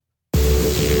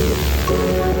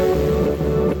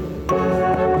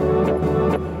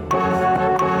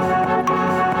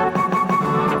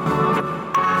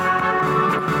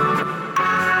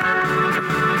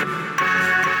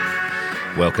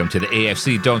Welcome to the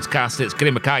AFC Don'ts Cast. It's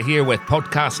Graeme Mackay here with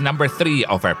podcast number 3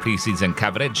 of our pre-season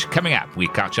coverage. Coming up, we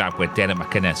catch up with Derek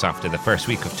McInnes after the first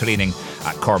week of training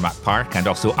at Cormack Park, and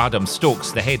also Adam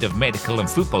Stokes, the head of medical and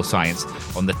football science,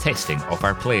 on the testing of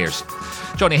our players.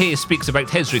 Johnny Hayes speaks about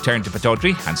his return to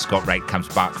Pittodrie, and Scott Wright comes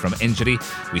back from injury.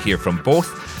 We hear from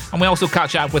both. And we also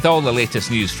catch up with all the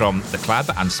latest news from the club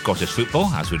and Scottish football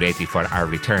as we're ready for our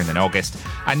return in August,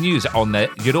 and news on the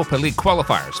Europa League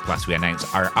qualifiers. Plus we announce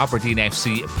our Aberdeen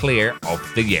FC Player of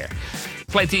the Year.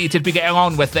 Plenty to be getting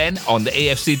on with then on the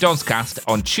AFC Don'ts Cast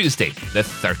on Tuesday, the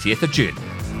 30th of June.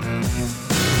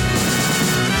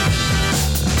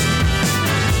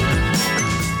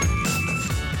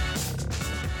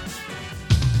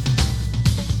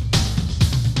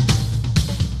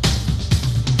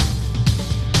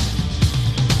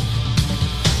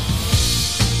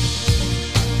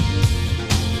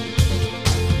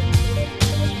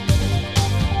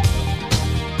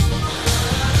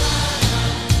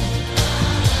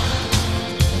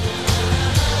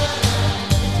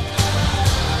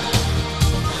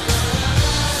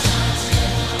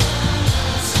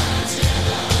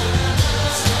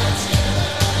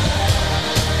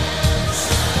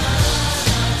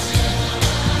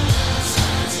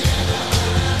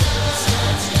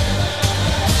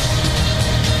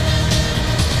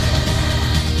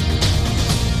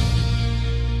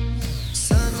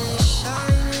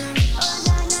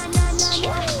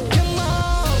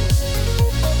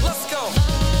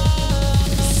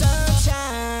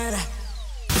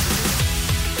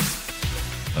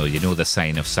 The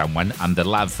sign of someone and the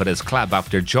love for his club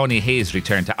after Johnny Hayes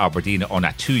returned to Aberdeen on a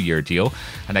 2-year deal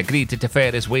and agreed to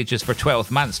defer his wages for 12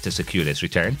 months to secure his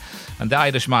return. And the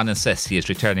Irishman insists he is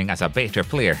returning as a better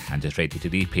player and is ready to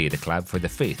repay the club for the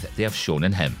faith they have shown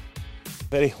in him.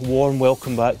 Very warm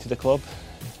welcome back to the club.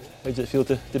 How does it feel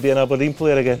to be an Aberdeen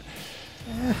player again?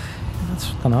 I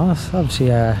don't know, it's obviously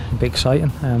a bit exciting.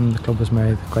 The club has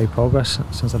made great progress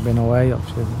since I've been away.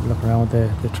 Obviously looking around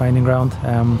the training ground.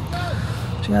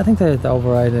 So yeah, I think the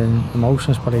overriding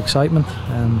emotion is probably excitement.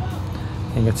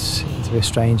 I think it's a bit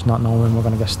strange not knowing when we're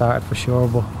going to get started for sure,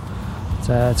 but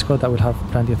it's good that we'll have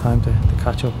plenty of time to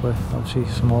catch up with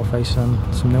obviously some more faces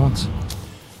and some new ones.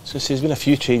 So there's been a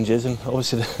few changes, and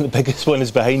obviously the biggest one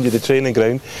is behind you, the training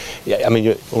ground. Yeah, I mean,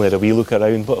 you only had a wee look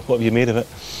around. What have you made of it?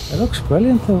 It looks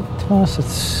brilliant, to be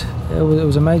honest. It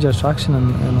was a major attraction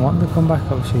in wanting to come back.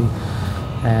 Obviously,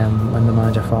 when the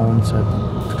manager phoned said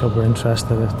the club were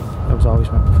interested, it was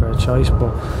always my preferred choice,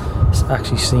 but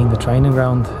actually seeing the training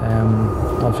ground,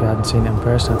 obviously I hadn't seen it in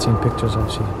person. I'd seen pictures,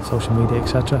 obviously social media,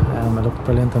 etc. It looked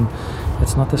brilliant and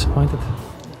it's not disappointed.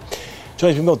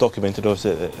 Johnny, it's been well documented,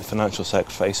 obviously, the financial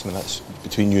sacrifice. I mean, that's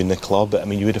between you and the club, but I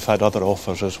mean, you would have had other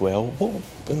offers as well.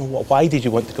 Why did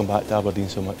you want to come back to Aberdeen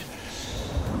so much?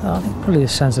 I think probably a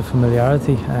sense of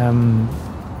familiarity.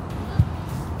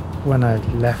 When I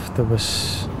left, it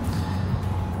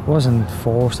wasn't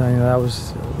forced or anything. It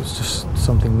was just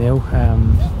something new.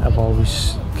 I've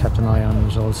always kept an eye on the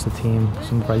results of the team.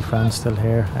 Some great friends still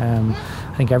here.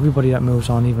 I think everybody that moves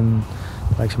on, even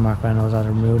like Mark Reynolds,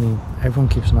 Adam Rooney, everyone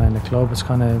keeps an eye on the club. It's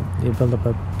kind of, you build up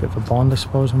a bit of a bond, I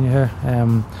suppose, when you're here.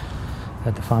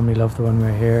 The family loved it when we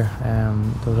were here.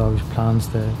 There was always plans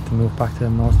to move back to the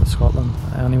north of Scotland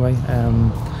anyway.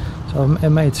 So it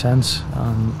made sense,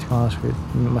 and to be honest with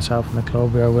myself and the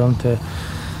club, we were willing to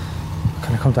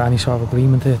kind of come to any sort of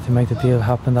agreement to make the deal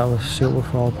happen that was suitable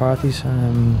for all parties.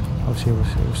 Obviously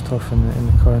it was tough in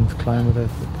the current climate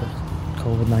with the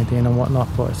COVID-19 and whatnot,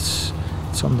 but it's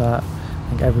something that I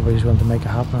think everybody's willing to make it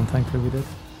happen, and thankfully we did.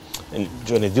 And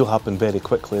Johnny, the deal happened very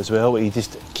quickly as well. Were you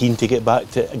just keen to get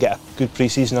back to get a good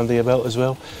pre-season under your belt as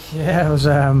well? Yeah, it was.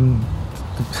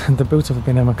 The boots have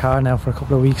been in my car now for a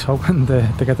couple of weeks, hoping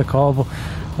to get the call, but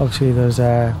obviously there's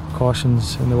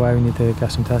cautions in the way. We need to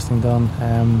get some testing done,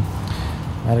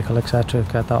 medical, etc.,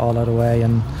 get that all out of the way,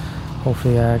 and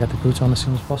hopefully get the boots on as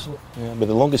soon as possible. Yeah, but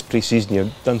the longest pre-season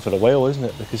you've done for a while, isn't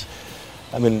it? Because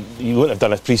I mean, you wouldn't have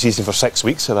done a pre-season for 6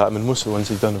 weeks of that. I mean, most of the ones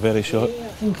you've done are very short. Yeah, I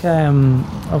think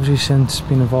obviously since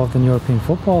being involved in European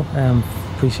football,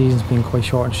 pre-season's been quite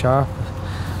short and sharp.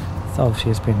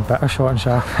 Obviously, it's been better short and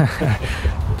sharp.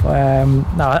 But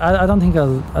no, I don't think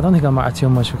I'll matter too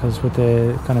much, because with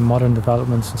the kind of modern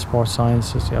developments in sports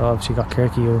science, you know, obviously got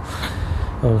Kirky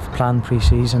who have planned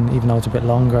pre-season. Even though it's a bit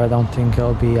longer, I don't think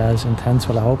it'll be as intense.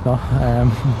 Well, I hope not.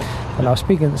 But now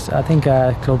speaking, I think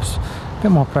clubs a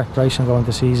bit more preparation going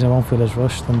into the season. I won't feel as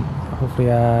rushed, and hopefully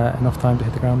enough time to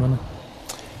hit the ground running.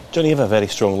 Johnny, you have a very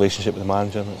strong relationship with the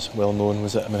manager, that's well known.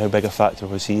 Was it? I mean, how big a factor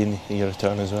was he in your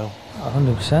return as well?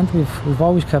 100%. We've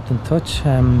always kept in touch.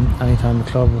 Anytime the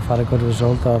club have had a good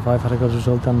result, or if I've had a good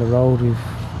result on the road, we've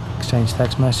exchanged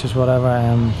text messages, whatever.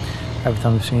 Every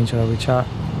time we've seen each other, we chat.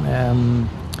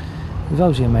 It was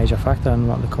obviously a major factor in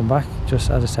wanting to come back. Just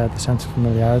as I said, the sense of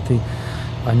familiarity.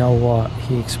 I know what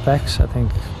he expects. I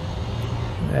think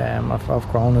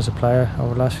I've grown as a player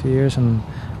over the last few years, and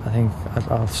I think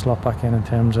I'll slot back in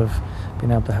terms of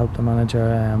being able to help the manager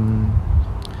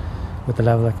with the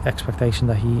level of expectation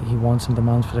that he wants and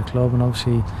demands for the club. And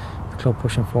obviously the club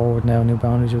pushing forward now, new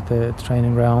boundaries with the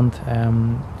training ground.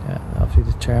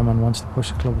 Obviously the chairman wants to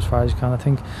push the club as far as he can. I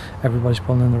think everybody's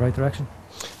pulling in the right direction.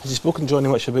 Has he spoken, Johnny,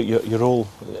 much about your role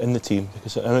in the team?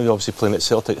 Because I know you're obviously playing at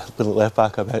Celtic, playing at left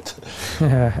back a bit.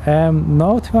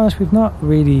 No, to be honest, we've not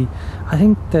really. I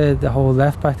think the whole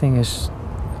left back thing is,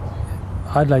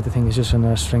 I'd like to think it's just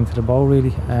another string to the bow,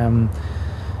 really.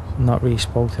 Not really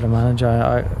spoke to the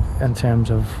manager in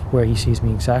terms of where he sees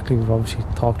me exactly. We've obviously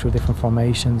talked through different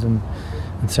formations and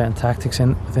certain tactics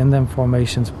within them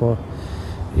formations, but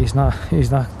he's not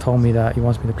told me that he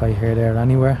wants me to play here, there, or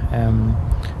anywhere.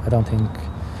 I don't think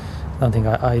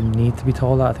I need to be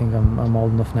told that. I think I'm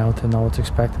old enough now to know what's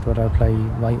expected, whether I play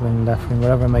right wing, left wing,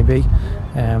 whatever it may be.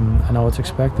 I know what's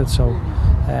expected. So,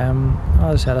 as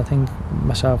I said, I think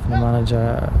myself and the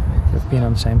manager have been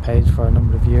on the same page for a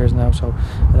number of years now. So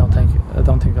I don't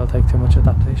think I'll take too much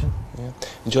adaptation. Yeah.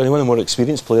 And Johnny, one of the more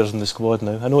experienced players in the squad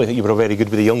now. I know you were very good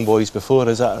with the young boys before.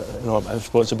 Is that a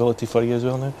responsibility for you as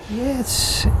well now? Yeah,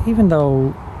 it's, even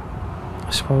though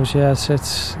I suppose,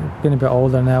 it's been a bit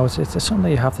older now, it's something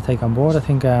that you have to take on board. I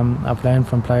think I've learned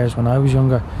from players when I was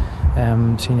younger,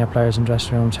 senior players in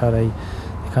dressing rooms, how they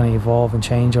kind of evolve and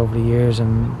change over the years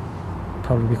and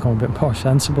probably become a bit more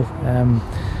sensible.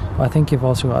 But I think you've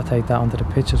also got to take that onto the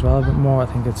pitch as well a bit more. I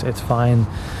think it's fine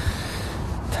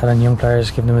telling young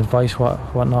players, giving them advice,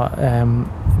 whatnot.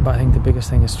 But I think the biggest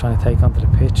thing is trying to take onto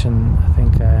the pitch, and I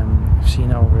think I've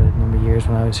seen it over a number of years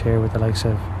when I was here with the likes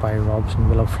of Barry Robson,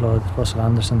 Willow Flood, Russell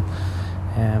Anderson.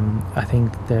 I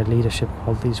think their leadership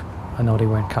qualities, I know they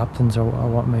weren't captains or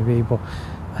what may be, but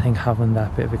I think having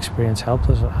that bit of experience helped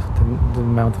us. The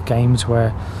amount of games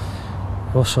where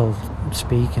Russell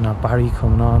speaking or Barry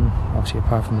coming on, obviously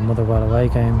apart from the Motherwell away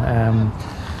game,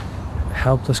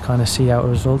 helped us kind of see out a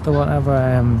result or whatever.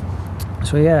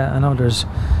 So I know there's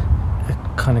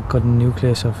a kind of good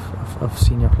nucleus of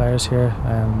senior players here,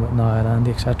 with Niall,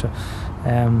 Andy, etc.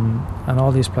 And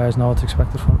all these players know what's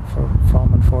expected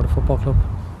from and for the football club.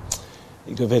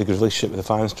 You've got a very good relationship with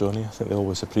the fans, Johnny. I think they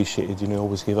always appreciated you,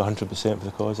 always gave 100% for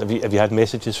the cause. Have you had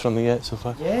messages from them yet so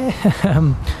far? Yeah,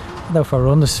 out for a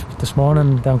run this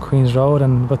morning down Queen's Road,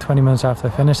 and about 20 minutes after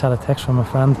I finished, I had a text from a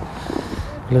friend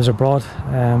who lives abroad,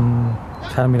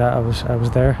 telling me that I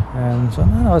was there.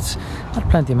 So it's had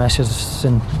plenty of messages,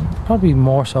 and probably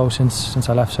more so since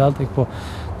I left Celtic. But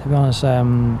to be honest, I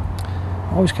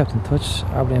always kept in touch.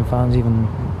 Aberdeen fans, even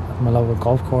at my local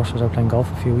golf course, I was out playing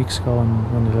golf a few weeks ago,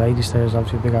 and one of the ladies there is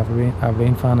obviously a big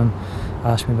Aberdeen fan and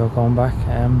asked me about going back.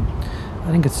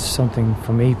 I think it's something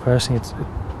for me personally.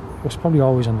 It was probably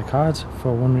always on the cards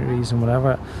for one reason,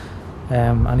 whatever.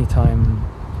 Anytime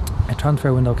a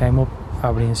transfer window came up,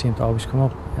 Aberdeen seemed to always come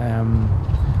up.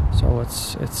 So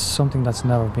it's something that's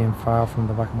never been far from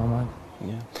the back of my mind.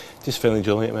 Yeah. Just finally,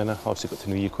 Johnny, I obviously got to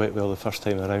know you quite well the first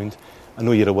time around. I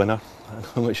know you're a winner. I know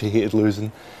how much you hated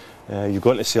losing. You've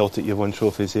gone to Celtic, you've won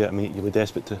trophies there. You were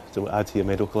desperate to add to your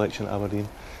medal collection at Aberdeen.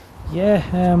 Yeah,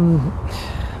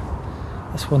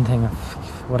 that's one thing.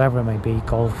 Whatever it may be,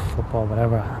 golf, football,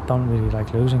 whatever, I don't really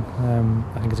like losing.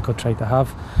 I think it's a good trait to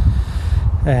have.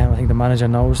 I think the manager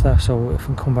knows that, so if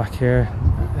we come back here,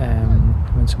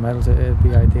 win some medals, it'd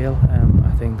be ideal.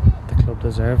 I think the club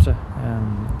deserves it.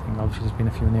 I think obviously there's been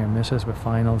a few near misses with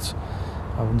finals.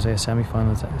 I wouldn't say a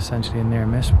semi-final is essentially a near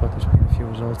miss, but there's been a few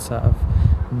results that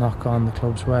have not gone the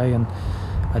club's way, and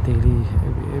ideally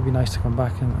it'd be nice to come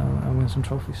back and win some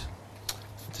trophies.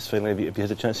 Just finally, have you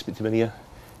had a chance to speak to many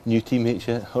new teammates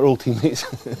yet, or old teammates?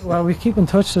 Well, we keep in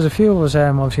touch. There's a few of us,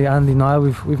 obviously Andy, Niall,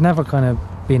 we've never kind of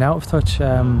been out of touch.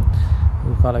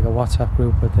 We've got like a WhatsApp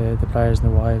group with the players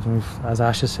and the wives, and as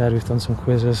Ash has said, we've done some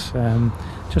quizzes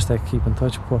just to keep in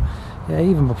touch. But yeah,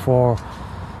 even before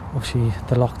obviously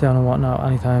the lockdown and whatnot,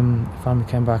 anytime family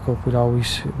came back up, we'd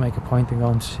always make a point to go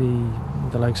and see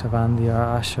the likes of Andy or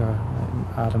Ash or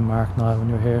Adam, Mark, Niall when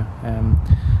you were here.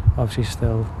 Obviously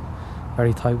still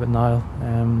very tight with Niall,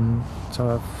 so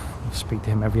I speak to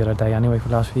him every other day anyway for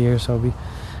the last few years, so it'd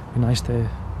be nice to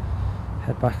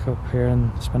head back up here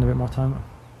and spend a bit more time with him.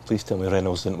 Please tell me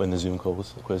Reynolds didn't win the Zoom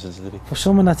quizzes, did he? For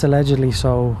someone that's allegedly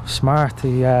so smart,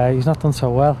 he's not done so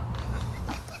well.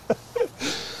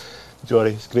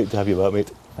 Jory, it's great to have you back,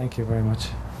 mate. Thank you very much.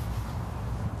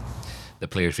 The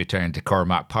players returned to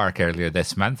Cormack Park earlier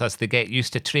this month as they get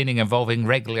used to training involving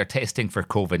regular testing for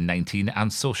COVID-19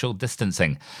 and social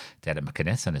distancing. Derek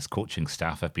McInnes and his coaching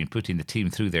staff have been putting the team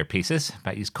through their paces,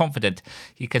 but he's confident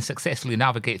he can successfully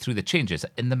navigate through the changes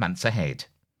in the months ahead.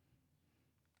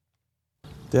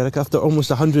 Derek, after almost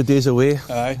 100 days away,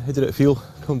 Aye. How did it feel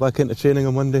coming back into training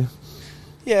on Monday?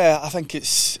 Yeah, I think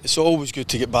it's always good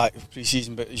to get back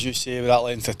pre-season, but as you say, with that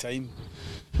length of time,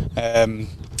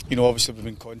 obviously we've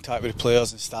been in contact with the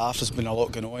players and staff. There's been a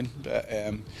lot going on, but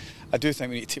I do think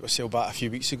we need to take ourselves back a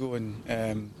few weeks ago,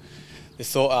 and the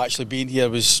thought of actually being here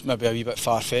was maybe a wee bit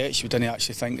far-fetched. We didn't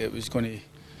actually think it was going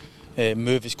to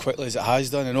move as quickly as it has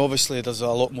done, and obviously there's a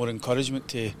lot more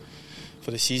encouragement for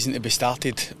the season to be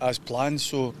started as planned.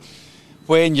 So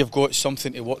when you've got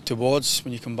something to work towards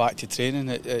when you come back to training,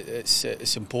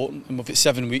 it's important, and we've got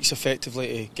 7 weeks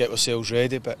effectively to get ourselves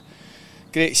ready. But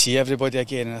great to see everybody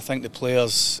again, and I think the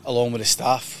players along with the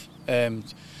staff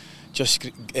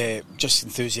just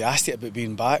enthusiastic about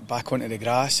being back onto the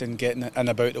grass and getting in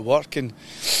about the work. And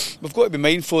we've got to be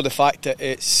mindful of the fact that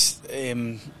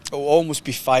it'll almost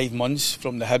be 5 months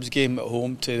from the Hibs game at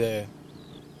home to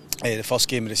the first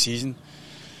game of the season.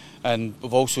 And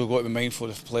we've also got to be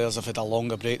mindful if players have had a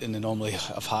longer break than they normally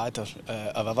have had or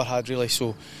have ever had, really.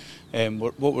 So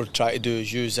what we're trying to do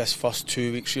is use this first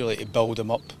 2 weeks really to build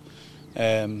them up,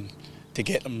 to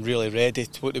get them really ready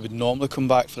to what they would normally come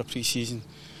back for a pre-season.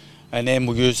 And then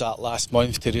we'll use that last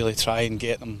month to really try and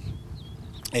get them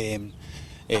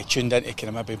tuned into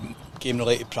kind of maybe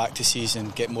game-related practices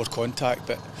and get more contact.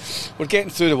 But we're getting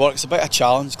through the work. It's a bit of a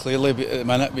challenge, clearly, at the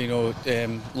minute.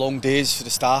 Long days for the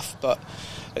staff, but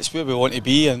it's where we want to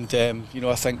be. And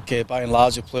I think by and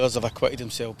large the players have acquitted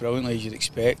themselves brilliantly, as you'd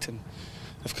expect, and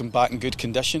they've come back in good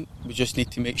condition. We just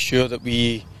need to make sure that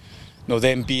we,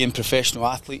 them being professional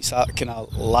athletes, that kind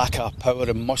of lack of power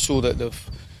and muscle that they've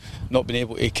not been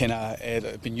able to that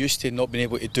have been used to, not been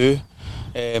able to do.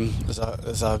 There's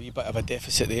a wee bit of a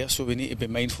deficit there, so we need to be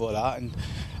mindful of that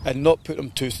and not put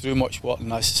them through much work in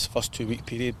this first 2 week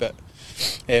period. But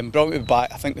brilliant to be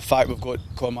back. I think the fact we've got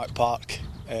Cormack Park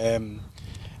and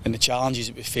the challenges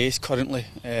that we face currently,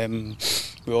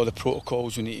 with all the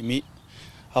protocols we need to meet,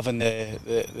 having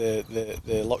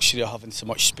the luxury of having so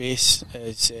much space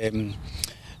is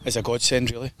a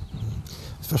godsend, really.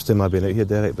 First time I've been out here,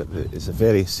 Derek, but it's a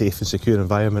very safe and secure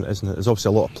environment, isn't it? There's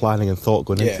obviously a lot of planning and thought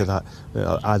going into that.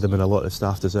 Adam and a lot of the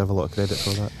staff deserve a lot of credit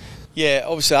for that. Yeah,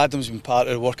 obviously Adam's been part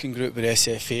of the working group with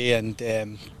SFA, and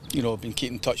been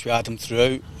keeping in touch with Adam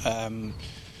throughout.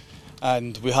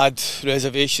 And we had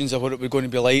reservations of what it was going to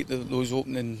be like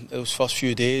those first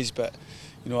few days, but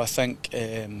I think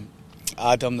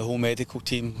Adam, the whole medical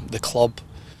team, the club,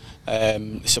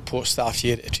 the support staff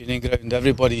here at the training ground,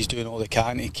 everybody's doing all they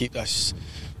can to keep this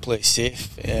place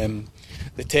safe.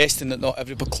 The testing that not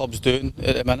every club's doing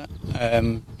at the minute,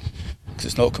 because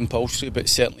it's not compulsory, but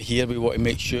certainly here we want to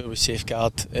make sure we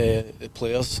safeguard the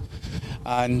players,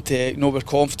 and we're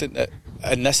confident that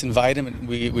in this environment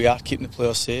we are keeping the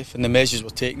players safe, and the measures we're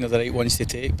taking are the right ones to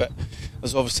take. But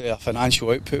there's obviously a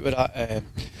financial output with that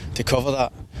to cover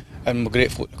that, and we're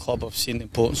grateful to the club of seeing the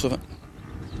importance of it.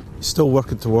 Still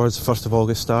working towards the 1st of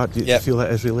August start. Do you feel that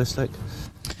is realistic?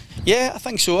 Yeah, I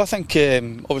think so. I think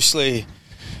obviously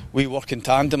we work in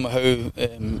tandem with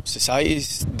how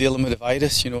society's dealing with the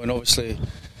virus, and obviously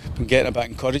been getting a bit of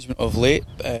encouragement of late.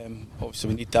 Obviously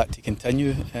we need that to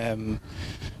continue.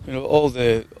 All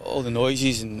the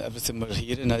noises and everything we're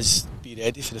hearing is be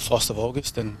ready for the 1st of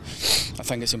August, and I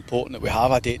think it's important that we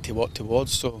have a date to work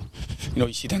towards. So,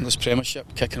 you see the English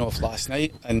Premiership kicking off last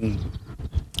night, and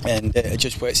it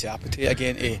just whets the appetite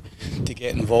again to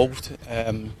get involved.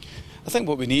 I think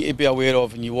what we need to be aware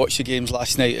of when you watch the games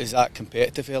last night is that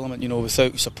competitive element.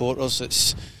 Without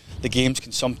supporters, the games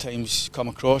can sometimes come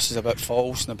across as a bit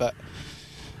false and a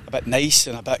bit nice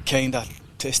and a bit kind of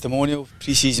testimonial,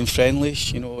 pre-season friendly.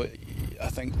 I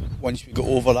think once we get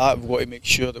over that, we've got to make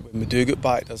sure that when we do get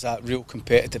back, there's that real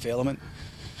competitive element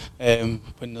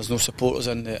when there's no supporters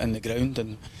in the ground,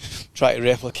 and try to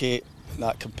replicate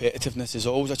that competitiveness is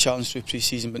always a challenge through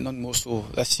pre-season, but none more so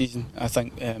this season, I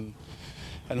think.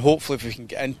 And hopefully if we can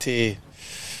get into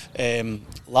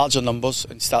larger numbers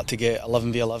and start to get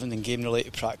 11v11 and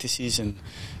game-related practices and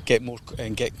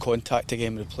get contact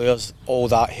again with the players, all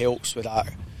that helps with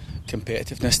that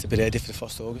competitiveness to be ready for the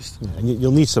 1st of August. Yeah, and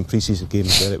you'll need some pre-season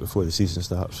games, Derek, before the season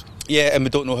starts. Yeah, and we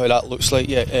don't know how that looks like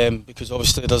yet, because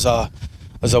obviously there's a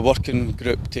there's a working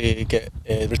group to get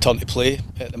return to play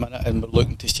at the minute, and we're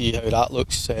looking to see how that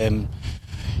looks. We're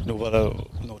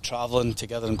travelling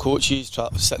together in coaches,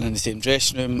 sitting in the same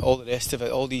dressing room, all the rest of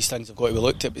it. All these things have got to be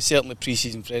looked at, but certainly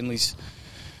pre-season friendlies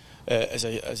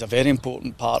is a very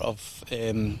important part of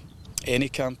any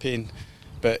campaign,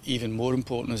 but even more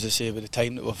important, as I say, with the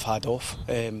time that we've had off.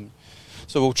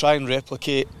 So we'll try and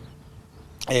replicate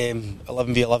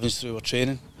 11v11s through our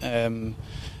training, and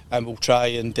we'll try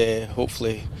and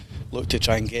hopefully look to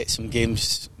try and get some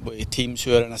games with teams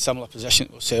who are in a similar position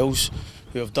to ourselves,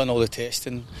 who have done all the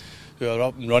testing, who are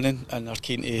up and running and are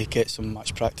keen to get some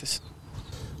match practice.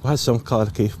 We had some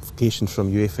clarification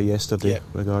from UEFA yesterday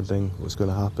regarding what's going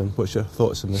to happen. What's your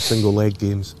thoughts on the single leg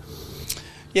games?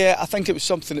 Yeah, I think it was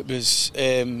something that was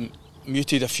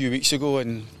mooted a few weeks ago,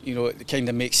 and it kind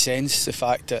of makes sense, the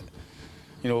fact that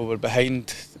we're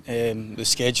behind the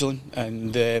scheduling,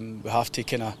 and we have to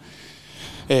kind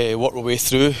of work our way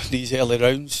through these early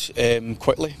rounds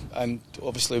quickly, and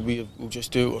obviously we'll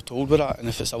just do what we're told with that, and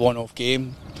if it's a one-off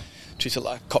game, treat it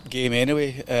like a cup game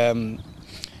anyway,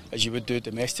 as you would do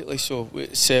domestically. So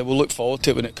we'll look forward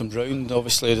to it when it comes round.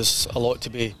 Obviously there's a lot to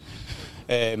be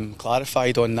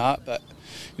clarified on that, but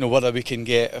whether we can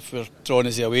get, if we're drawn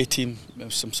as the away team,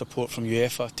 some support from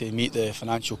UEFA to meet the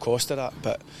financial cost of that,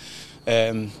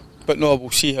 but no, we'll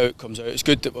see how it comes out. It's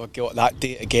good that we've got that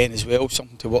date again as well,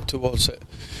 something to work towards at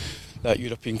that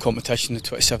European competition, the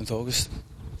 27th of August.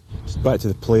 Just back to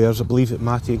the players, I believe that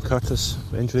Matty and Curtis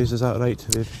injuries, is that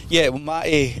right? Yeah, well,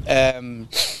 Matty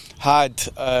had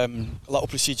a little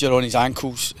procedure on his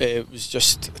ankles. It was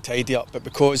just a tidy up, but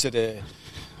because of the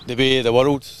way of the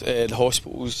world, the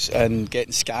hospitals and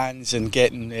getting scans and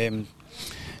getting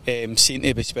seen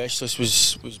to be specialist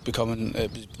was becoming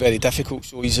very difficult,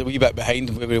 so he's a wee bit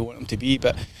behind where we want him to be,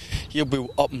 but he'll be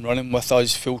up and running with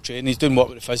us full training. He's doing work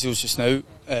with the physios just now.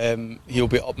 He'll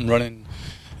be up and running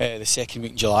the second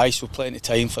week in July, so plenty of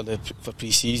time for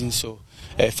pre-season, so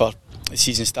for the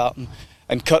season starting.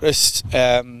 And Curtis,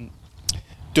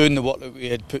 doing the work that we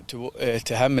had put to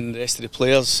him and the rest of the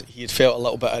players, he had felt a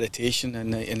little bit of irritation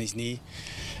in his knee,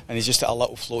 and he's just had a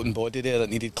little floating body there that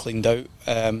needed cleaned out.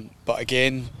 But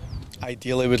again,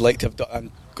 ideally we'd like to have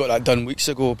got that done weeks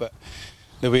ago, but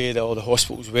the way that all the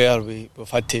hospitals were, we've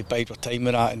had to bide our time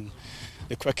with that, and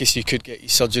the quickest you could get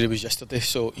his surgery was yesterday,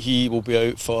 so he will be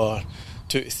out for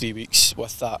 2 to 3 weeks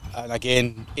with that, and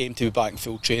again aim to be back in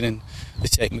full training the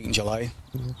second week in July.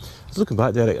 Just looking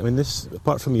back, Derek, I mean, this,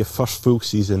 apart from your first full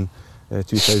season,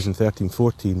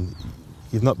 2013-14,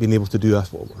 you've not been able to do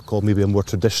what we call maybe a more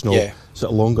traditional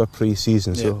sort of longer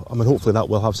pre-season. So I mean, hopefully that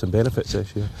will have some benefits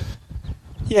this year.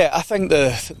 Yeah, I think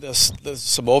there's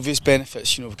some obvious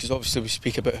benefits, because obviously we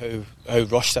speak about how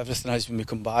rushed everything is when we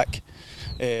come back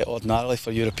ordinarily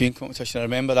for European competition. I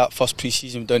remember that first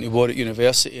pre-season down to Warwick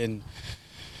University, and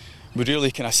we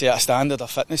really kind of set a standard of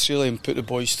fitness really and put the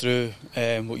boys through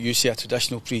what you say a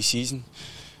traditional pre-season.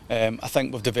 I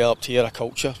think we've developed here a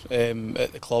culture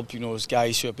at the club, as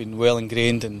guys who have been well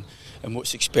ingrained in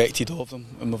what's expected of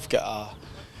them, and we've got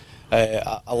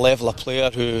a level of player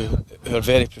who are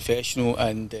very professional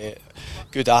and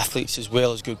good athletes as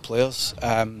well as good players.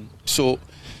 So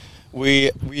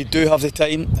we do have the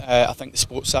time. I think the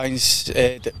sports science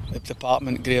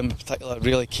department, Graham in particular, are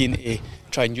really keen to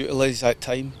try and utilise that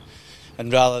time,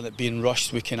 and rather than it being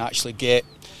rushed, we can actually get,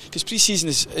 because pre-season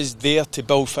is there to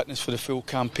build fitness for the full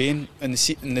campaign, and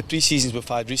in the pre-seasons we've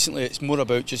had recently, it's more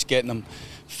about just getting them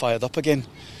fired up again.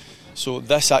 So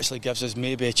this actually gives us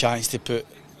maybe a chance to put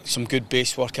some good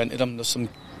base work into them. There's some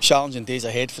challenging days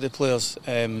ahead for the players,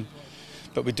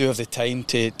 but we do have the time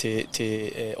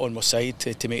to on our side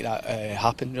to make that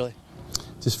happen really.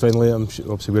 Just finally, I'm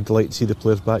sure, obviously we're delighted to see the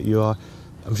players back. You are.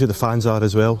 I'm sure the fans are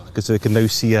as well, because they can now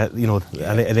see an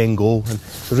end goal, and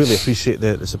we really appreciate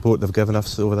the support they've given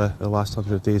us over the last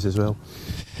 100 days as well.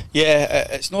 Yeah,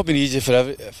 it's not been easy for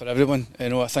everyone.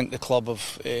 I think the club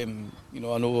have, I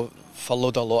know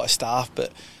furloughed a lot of staff,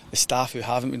 but the staff who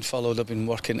haven't been furloughed have been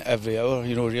working every hour,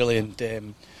 really,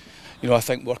 and I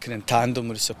think working in tandem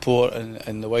with the support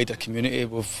and the wider community,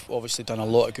 we've obviously done a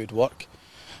lot of good work.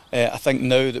 I think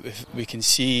now that we can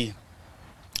see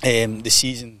the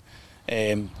season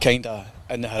kind of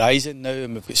in the horizon now,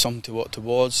 and we've got something to work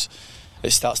towards,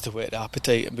 it starts to whet the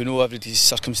appetite. And we know everybody's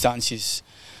circumstances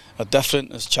are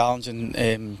different. There's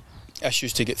challenging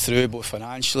issues to get through, both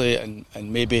financially and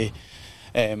maybe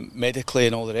medically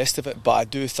and all the rest of it. But I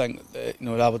do think that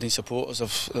the Aberdeen supporters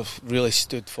have really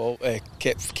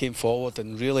came forward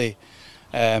and really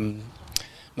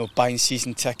buying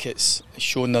season tickets,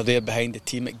 showing they're there behind the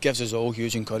team. It gives us all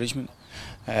huge encouragement.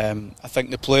 I think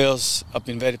the players have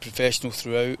been very professional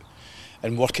throughout,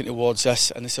 and working towards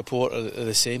this, and the support are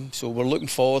the same. So we're looking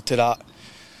forward to that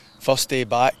first day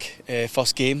back,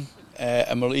 first game,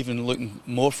 and we're even looking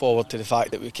more forward to the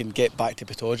fact that we can get back to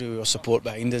Pittodrie with our support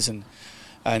behind us, and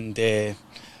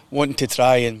wanting to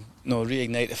try and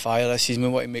reignite the fire this season. We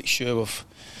want to make sure we've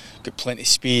got plenty of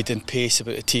speed and pace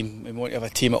about the team. We want to have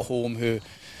a team at home who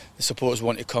the supporters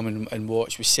want to come and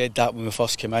watch. We said that when we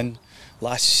first came in.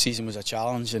 Last season was a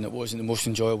challenge and it wasn't the most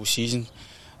enjoyable season.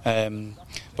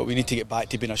 But we need to get back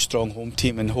to being a strong home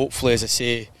team, and hopefully, as I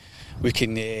say, we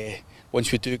can,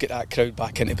 once we do get that crowd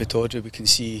back into Pittodrie, we can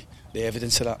see the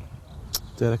evidence of that.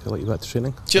 Derek, I'll let you back to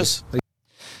training. Cheers.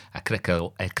 A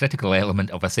critical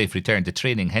element of a safe return to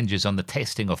training hinges on the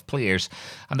testing of players,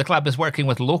 and the club is working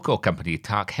with local company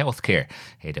TAC Healthcare.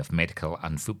 Head of Medical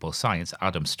and Football Science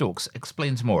Adam Stokes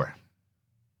explains more.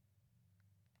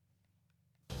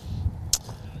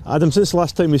 Adam, since the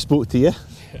last time we spoke to you,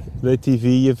 Red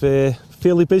TV, you've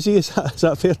fairly busy, is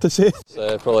that fair to say?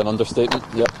 It's probably an understatement,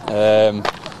 yeah.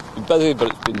 Been busy,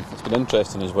 but it's been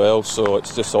interesting as well, so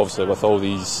it's just obviously with all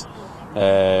these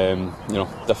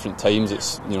different times,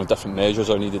 it's different measures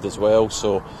are needed as well,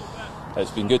 so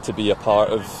it's been good to be a part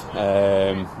of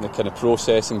the kind of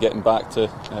process and getting back to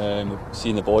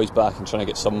seeing the boys back and trying to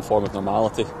get some form of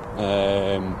normality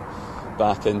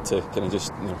back into kind of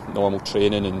just normal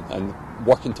training and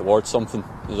working towards something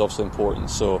is obviously important,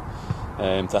 so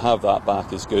to have that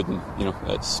back is good, and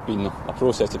it's been a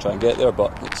process to try and get there,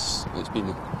 but it's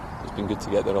been good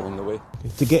to get there along the way.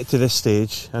 To get to this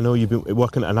stage, I know you've been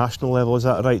working at a national level, is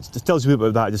that right? Just tell us a bit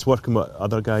about that, just working with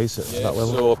other guys at that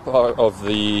level. So part of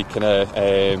the kind of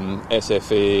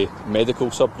SFA medical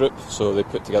subgroup, so they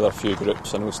put together a few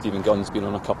groups. I know Stephen Gunn's been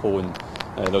on a couple, and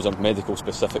there was a medical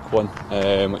specific one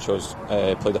which I was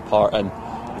played a part in.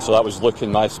 So that was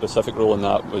my specific role in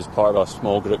that was part of a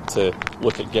small group to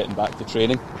look at getting back to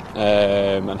training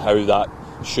and how that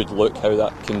should look, how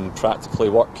that can practically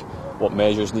work, what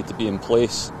measures need to be in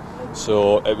place.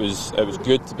 So it was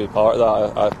good to be part of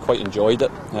that. I quite enjoyed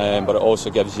it, but it also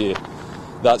gives you,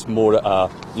 that's more at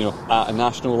a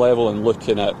national level and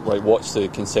looking at what's the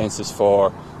consensus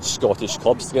for Scottish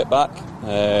clubs to get back,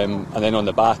 and then on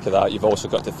the back of that you've also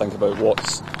got to think about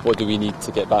what do we need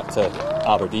to get back to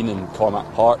Aberdeen and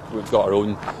Cormack Park. We've got our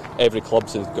own, every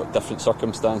club's got different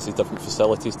circumstances, different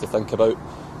facilities to think about,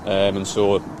 and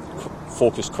so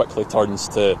focus quickly turns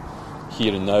to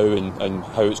here and now and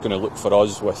how it's going to look for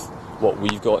us with what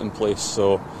we've got in place.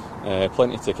 So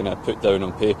plenty to kind of put down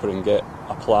on paper and get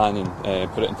a plan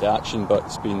and put it into action, but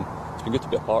it's been good to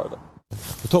be a part of it.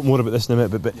 We'll talk more about this in a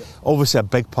minute, but obviously a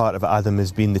big part of it, Adam,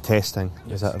 has been the testing.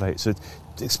 Yes. Is that right? So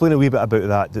explain a wee bit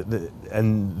about that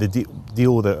and the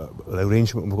deal, the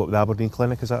arrangement we've got with the Aberdeen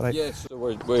Clinic, is that right? Yes, so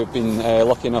we've been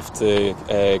lucky enough to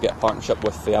get a partnership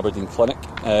with the Aberdeen Clinic,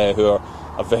 who are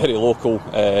a very local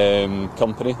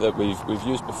company that we've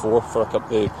used before for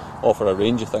they offer a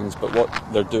range of things, but what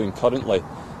they're doing currently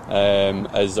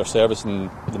is they're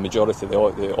servicing the majority of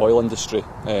the oil industry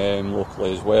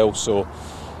locally as well. So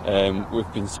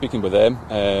we've been speaking with them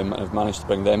and have managed to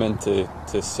bring them in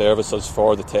to service us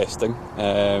for the testing.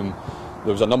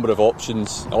 There was a number of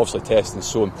options. Obviously testing is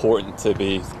so important to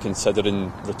be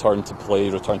considering return to play,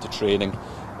 return to training,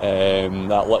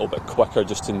 that little bit quicker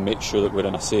just to make sure that we're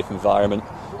in a safe environment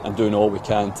and doing all we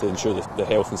can to ensure the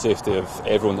health and safety of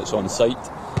everyone that's on site.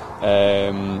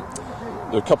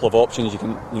 There are a couple of options.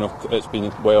 It's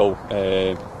been well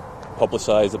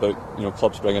publicised about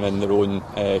clubs bringing in their own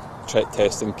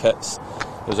testing kits.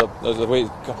 There's a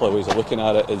couple of ways of looking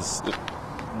at it. Is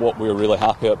what we're really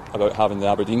happy about having the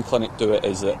Aberdeen Clinic do it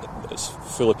is that it's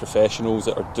fully professionals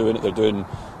that are doing it. They're doing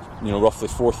roughly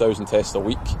 4,000 tests a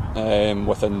week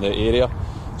within the area,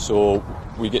 so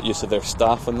we get used to their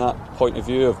staff on that point of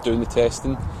view of doing the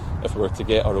testing. If we were to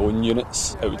get our own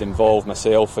units, it would involve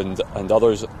myself and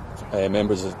others,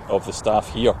 members of the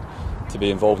staff here, to be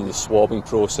involved in the swabbing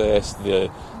process, the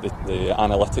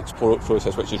analytics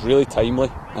process, which is really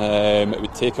timely. It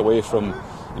would take away from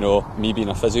me being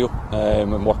a physio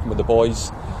and working with the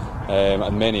boys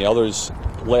and many others,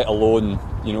 let alone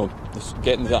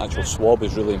getting the actual swab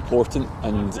is really important,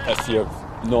 and if you're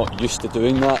not used to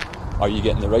doing that, are you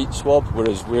getting the right swab?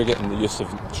 Whereas we're getting the use of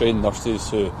trained nurses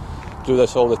who do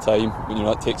this all the time.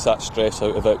 That takes that stress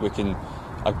out of it. We can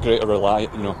a greater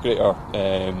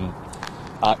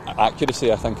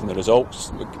accuracy, I think, in the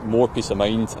results, more peace of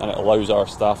mind, and it allows our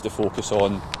staff to focus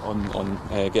on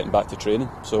getting back to training.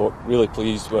 So really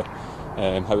pleased with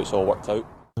how it's all worked out.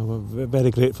 We're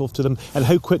very grateful to them. And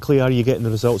how quickly are you getting the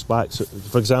results back? So,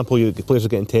 for example, the players are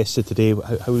getting tested today.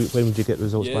 When would you get the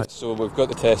results back? So we've got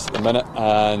the test at the minute,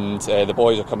 and the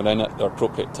boys are coming in at their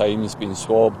appropriate times, being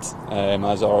swabbed,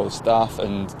 as are all the staff.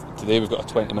 And today we've got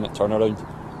a 20-minute turnaround.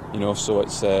 So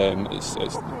it's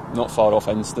not far off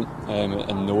instant,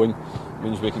 and knowing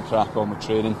means we can crack on with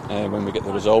training when we get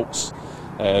the results.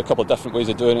 A couple of different ways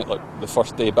of doing it. Like the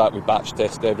first day back, we batch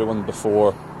tested everyone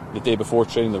before. The day before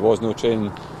training, there was no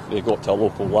training. They got to a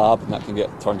local lab, and that can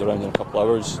get turned around in a couple of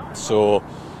hours. So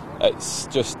it's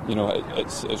just,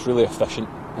 it's really efficient,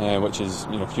 which is,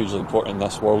 hugely important in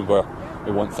this world where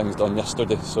we want things done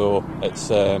yesterday. So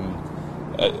it's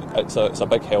a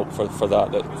big help for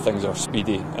that things are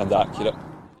speedy and accurate.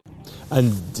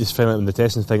 And just finally on the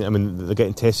testing thing, I mean, they're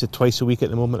getting tested twice a week at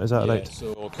the moment, is that right?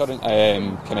 So current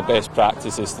kind of best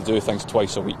practice is to do things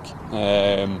twice a week.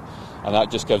 And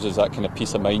that just gives us that kind of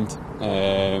peace of mind,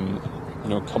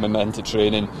 coming into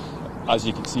training. As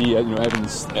you can see,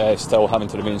 everyone's still having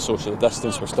to remain socially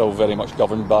distanced. We're still very much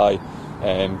governed by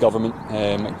government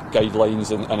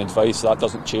guidelines and advice. That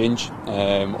doesn't change.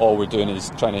 All we're doing is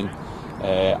trying to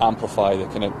amplify the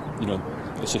kind of,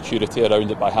 the security around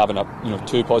it by having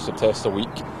 2 positive tests a week.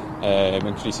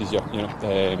 Increases your,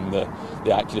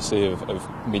 the accuracy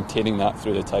of maintaining that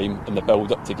through the time and the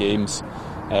build up to games.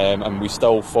 And we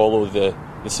still follow the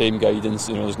same guidance.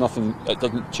 There's nothing. It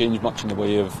doesn't change much in the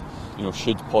way of,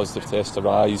 should positive tests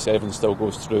arise. Everyone still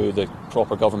goes through the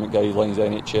proper government guidelines,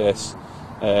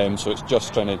 NHS. So it's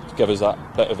just trying to give us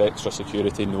that bit of extra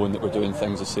security, knowing that we're doing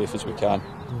things as safe as we can.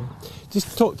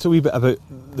 Just talk to a wee bit about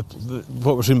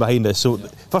what we're seeing behind this. So,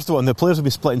 first of all, the players will be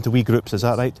split into wee groups, is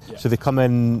that right? Yeah. So they come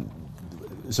in.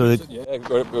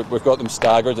 We've got them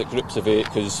staggered at groups of 8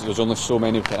 because there's only so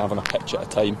many we can have on a pitch at a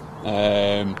time.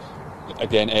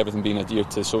 Again, everything being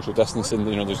adhered to social distancing.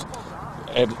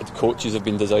 The coaches have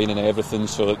been designing everything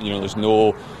so that there's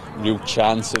no real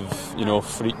chance of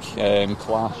freak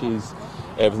clashes.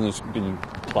 Everything's been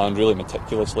planned really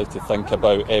meticulously to think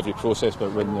about every process,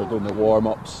 but when they're doing the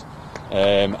warm-ups,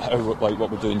 like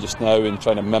what we're doing just now, and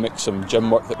trying to mimic some gym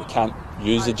work that we can't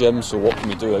use the gym. So what can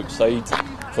we do outside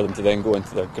for them to then go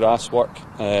into their grass work,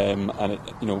 and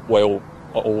while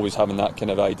always having that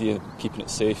kind of idea, keeping it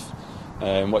safe.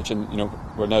 Which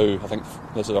we're now, I think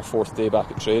this is our 4th day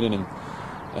back at training, and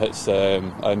it's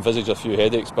I envisage a few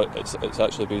headaches, but it's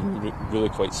actually been really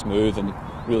quite smooth, and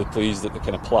really pleased that the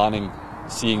kind of planning,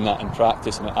 seeing that in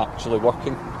practice and it actually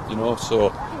working. So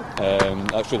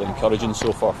that's really encouraging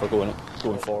so far for going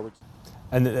forward.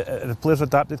 And the players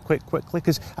adapted quite quickly,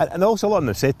 and also a lot of them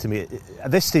have said to me,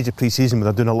 at this stage of pre-season when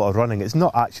they're doing a lot of running, it's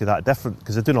not actually that different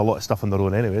because they're doing a lot of stuff on their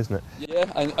own anyway, isn't it? Yeah,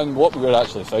 and what we're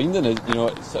actually finding is,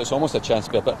 it's almost a chance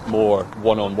to be a bit more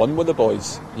one-on-one with the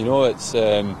boys. It's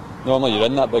normally you're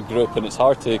in that big group and it's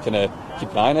hard to kind of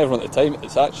keep an eye on everyone at the time.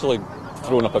 It's actually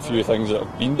thrown up a few things that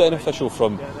have been beneficial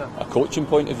from a coaching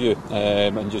point of view,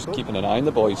 and just keeping an eye on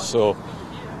the boys. So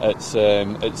it's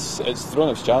thrown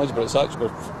up its challenge, but it's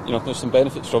actually, there's some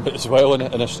benefits from it as well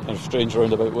in a strange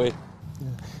roundabout way. Yeah.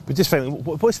 But just finally,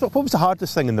 what was the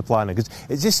hardest thing in the planning? Because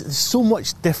it's just there's so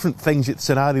much different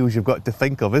scenarios you've got to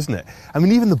think of, isn't it? I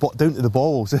mean, even down to the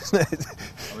balls, isn't it?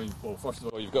 Well, first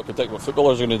of all, you've got to predict what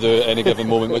footballers are going to do at any given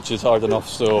moment, which is hard enough.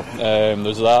 So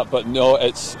there's that. But no,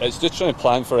 it's just trying to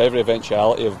plan for every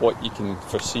eventuality of what you can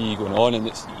foresee going on.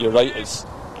 And you're right. It's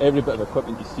every bit of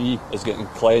equipment you see is getting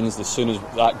cleansed as soon as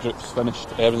that group's finished.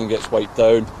 Everything gets wiped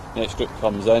down. Next group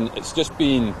comes in.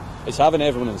 It's having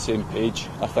everyone on the same page,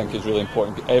 I think, is really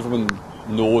important. Everyone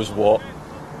knows what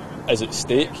is at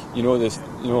stake.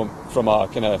 From a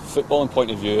kind of footballing point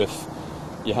of view, if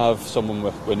you have someone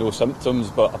with no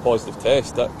symptoms but a positive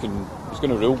test, it's going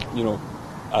to rule,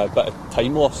 a bit of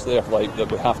time loss there, like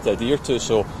that we have to adhere to.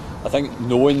 So I think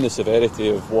knowing the severity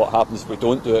of what happens if we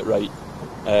don't do it right,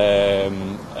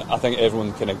 I think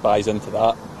everyone kind of buys into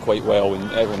that quite well,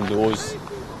 and everyone knows,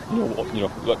 look,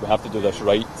 we have to do this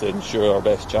right to ensure our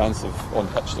best chance of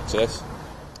on-pitch success.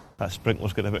 That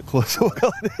sprinkler's getting a bit close.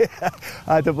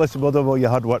 Adam, listen, well done, all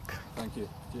your hard work. Thank you.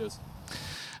 Cheers.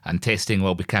 And testing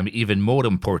will become even more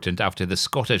important after the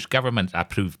Scottish Government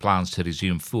approved plans to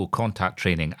resume full contact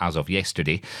training as of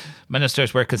yesterday.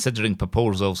 Ministers were considering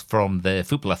proposals from the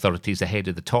football authorities ahead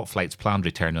of the top flight's planned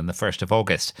return on the 1st of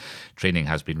August. Training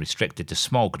has been restricted to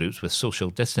small groups with social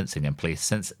distancing in place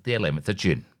since the 11th of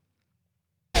June.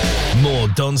 More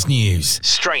Don's News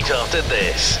straight after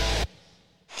this.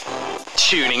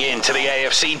 Tuning in to the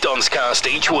AFC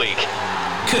Donscast each week.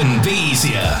 Couldn't be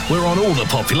easier. We're on all the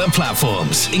popular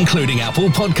platforms, including Apple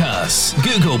Podcasts,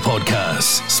 Google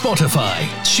Podcasts, Spotify,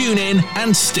 TuneIn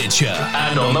and Stitcher.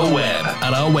 And on the web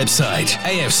at our website,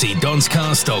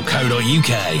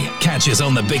 afcdonscast.co.uk. Catch us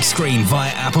on the big screen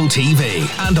via Apple TV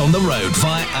and on the road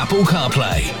via Apple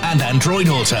CarPlay and Android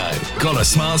Auto. Got a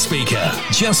smart speaker?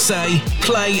 Just say,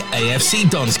 play AFC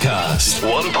Donscast.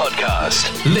 One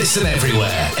podcast. Listen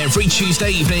everywhere, every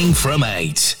Tuesday evening from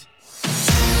 8.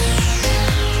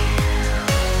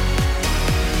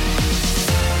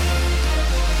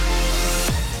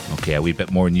 Okay, a wee bit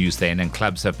more news then, and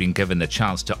clubs have been given the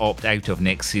chance to opt out of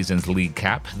next season's League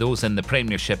Cup. Those in the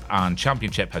Premiership and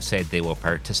Championship have said they will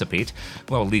participate,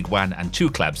 while League One and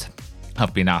 2 clubs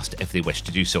have been asked if they wish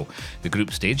to do so. The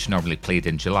group stage, normally played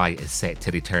in July, is set to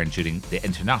return during the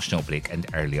international break in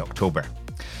early October.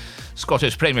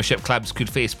 Scottish Premiership clubs could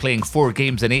face playing 4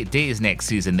 games in 8 days next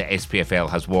season, the SPFL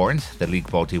has warned. The league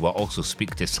body will also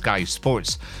speak to Sky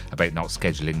Sports about not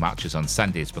scheduling matches on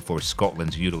Sundays before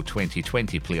Scotland's Euro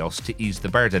 2020 playoffs to ease the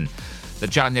burden. The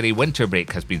January winter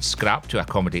break has been scrapped to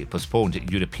accommodate postponed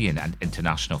European and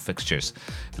international fixtures.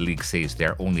 The league says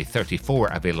there are only 34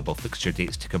 available fixture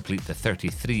dates to complete the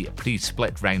 33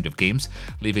 pre-split round of games,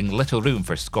 leaving little room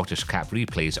for Scottish Cup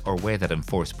replays or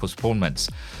weather-enforced postponements.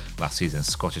 Last season's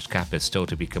Scottish Cup is still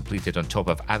to be completed on top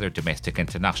of other domestic,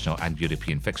 international and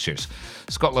European fixtures.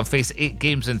 Scotland face 8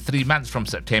 games in 3 months from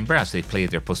September as they play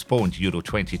their postponed Euro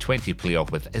 2020 playoff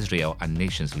with Israel and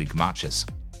Nations League matches.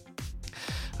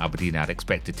 Aberdeen are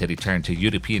expected to return to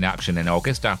European action in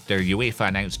August after UEFA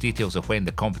announced details of when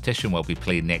the competition will be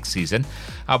played next season.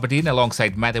 Aberdeen,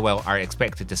 alongside Motherwell, are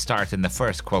expected to start in the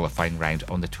first qualifying round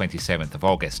on the 27th of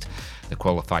August. The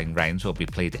qualifying rounds will be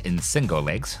played in single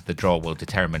legs. The draw will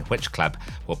determine which club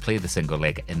will play the single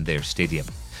leg in their stadium.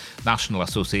 National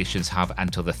associations have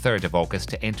until the 3rd of August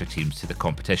to enter teams to the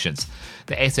competitions.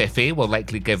 The SFA will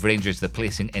likely give Rangers the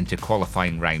placing into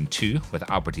qualifying round 2, with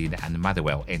Aberdeen and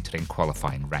Motherwell entering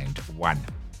qualifying round 1.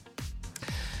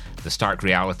 The stark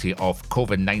reality of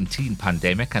COVID-19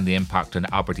 pandemic and the impact on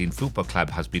Aberdeen Football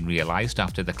Club has been realised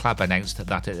after the club announced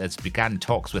that it has begun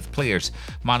talks with players,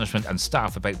 management and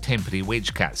staff about temporary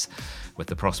wage cuts. With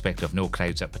the prospect of no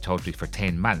crowds at Pittodrie for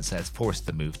 10 months, it has forced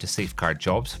the move to safeguard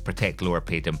jobs, protect lower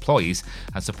paid employees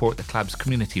and support the club's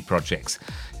community projects.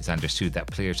 It's understood that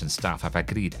players and staff have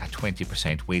agreed a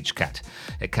 20% wage cut.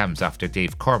 It comes after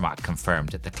Dave Cormack confirmed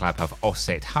that the club have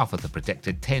offset half of the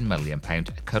predicted £10 million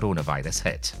coronavirus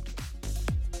hit.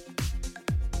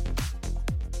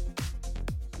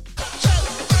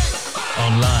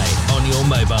 Online, on your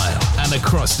mobile and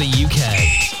across the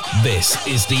UK. This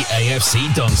is the AFC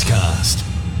Donscast.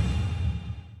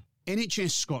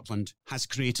 NHS Scotland has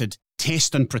created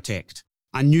Test and Protect,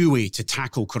 a new way to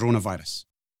tackle coronavirus.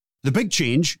 The big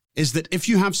change is that if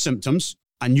you have symptoms,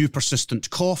 a new persistent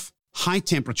cough, high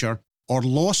temperature, or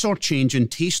loss or change in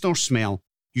taste or smell,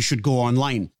 you should go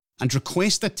online and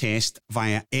request a test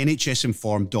via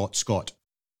nhsinform.scot.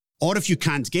 Or if you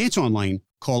can't get online,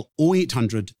 call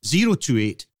 0800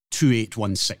 028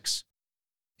 2816.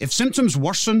 If symptoms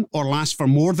worsen or last for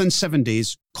more than 7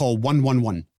 days, call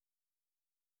 111.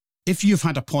 If you've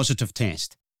had a positive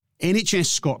test, NHS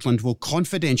Scotland will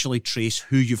confidentially trace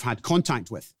who you've had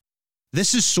contact with.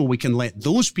 This is so we can let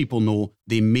those people know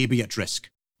they may be at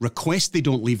risk, request they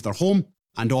don't leave their home,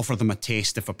 and offer them a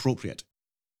test if appropriate.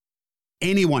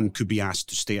 Anyone could be asked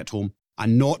to stay at home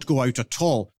and not go out at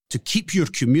all to keep your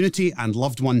community and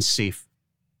loved ones safe.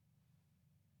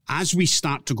 As we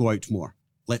start to go out more,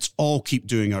 let's all keep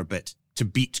doing our bit to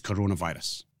beat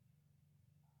coronavirus.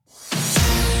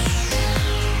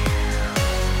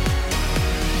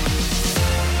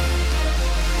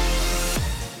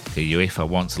 The UEFA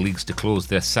wants leagues to close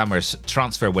this summer's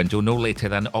transfer window no later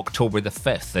than October the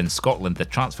 5th. In Scotland, the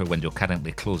transfer window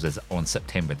currently closes on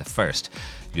September the 1st.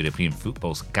 European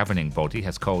football's governing body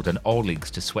has called on all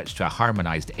leagues to switch to a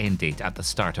harmonised end date at the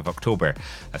start of October,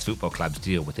 as football clubs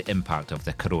deal with the impact of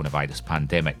the coronavirus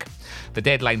pandemic. The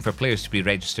deadline for players to be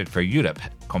registered for Europe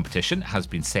competition has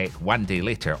been set 1 day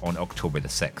later on October the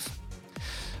 6th.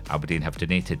 Aberdeen have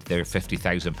donated their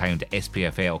 £50,000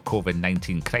 SPFL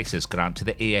COVID-19 crisis grant to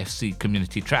the AFC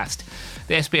Community Trust.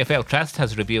 The SPFL Trust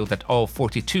has revealed that all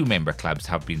 42 member clubs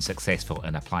have been successful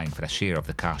in applying for a share of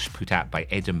the cash put up by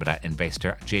Edinburgh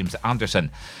investor James Anderson.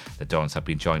 The Dons have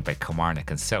been joined by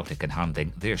Kilmarnock and Celtic in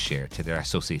handing their share to their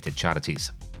associated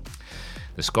charities.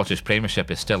 The Scottish Premiership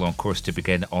is still on course to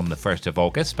begin on the 1st of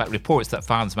August, but reports that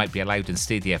fans might be allowed in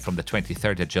stadia from the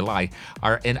 23rd of July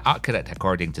are inaccurate,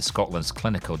 according to Scotland's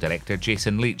clinical director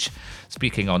Jason Leach.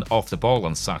 Speaking on Off the Ball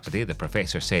on Saturday, the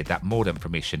professor said that more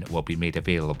information will be made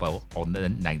available on the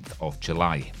 9th of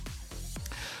July.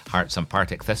 Hearts and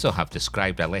Partick Thistle have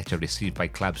described a letter received by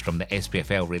clubs from the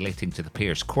SPFL relating to the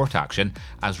pairs' court action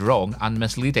as wrong and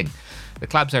misleading. The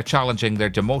clubs are challenging their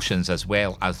demotions as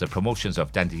well as the promotions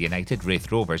of Dundee United,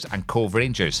 Raith Rovers and Cove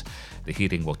Rangers. The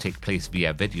hearing will take place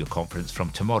via video conference from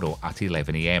tomorrow at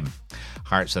 11 a.m.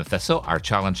 Hearts and Thistle are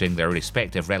challenging their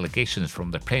respective relegations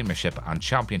from the Premiership and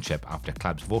Championship after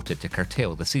clubs voted to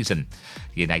curtail the season.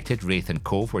 United, Raith and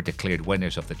Cove were declared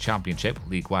winners of the Championship,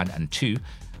 League 1 and 2,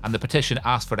 and the petition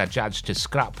asked for a judge to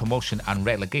scrap promotion and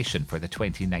relegation for the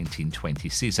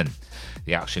 2019-20 season.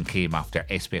 The action came after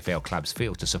SPFL clubs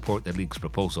failed to support the league's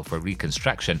proposal for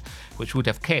reconstruction, which would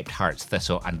have kept Hearts,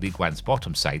 Thistle and League One's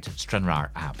bottom side, Stranraer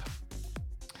Ab.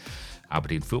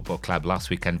 Aberdeen Football Club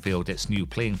last week unveiled its new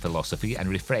playing philosophy and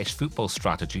refreshed football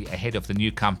strategy ahead of the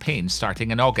new campaign starting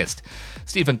in August.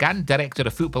 Stephen Gunn, Director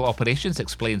of Football Operations,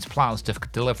 explains plans to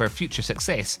deliver future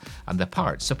success and the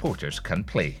part supporters can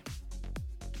play.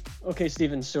 Okay,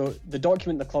 Stephen, so the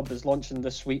document the club is launching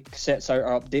this week sets out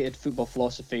our updated football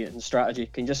philosophy and strategy.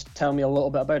 Can you just tell me a little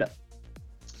bit about it?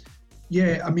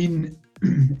 Yeah, I mean,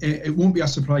 it won't be a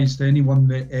surprise to anyone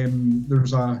that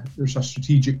there's a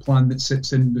strategic plan that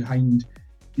sits in behind,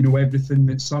 everything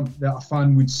that a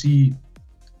fan would see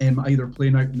either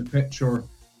playing out on the pitch or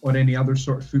any other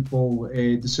sort of football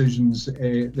decisions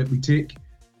that we take.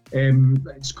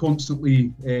 It's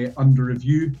constantly under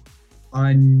review.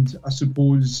 And I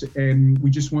suppose we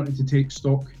just wanted to take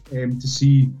stock to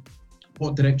see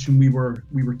what direction we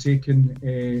were taking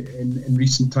in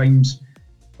recent times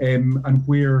and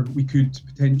where we could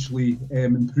potentially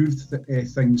improve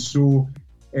things. So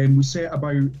we set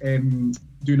about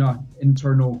doing an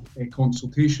internal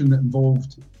consultation that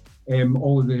involved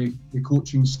all of the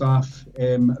coaching staff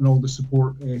and all the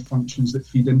support functions that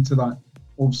feed into that.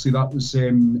 Obviously, that was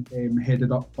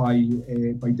headed up by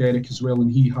Derek as well,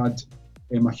 and he had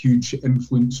a huge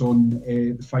influence on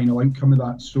the final outcome of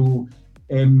that. So,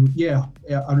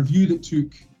 a review that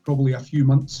took probably a few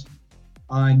months,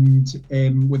 and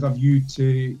with a view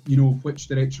to which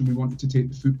direction we wanted to take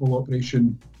the football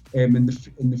operation in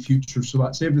the future. So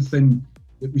that's everything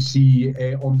that we see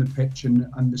on the pitch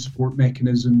and the support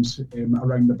mechanisms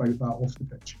around about that off the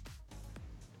pitch.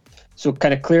 So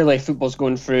kind of clearly football's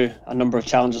going through a number of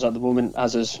challenges at the moment,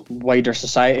 as is wider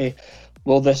society.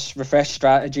 Will this refreshed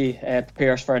strategy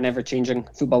prepare us for an ever-changing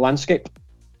football landscape?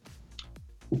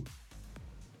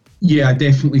 Yeah, I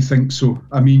definitely think so.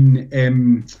 I mean,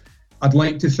 I'd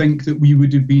like to think that we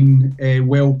would have been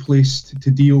well placed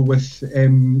to deal with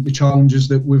the challenges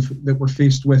that we're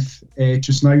faced with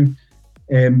just now.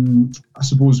 I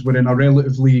suppose we're in a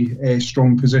relatively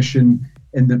strong position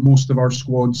in that most of our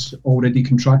squad's already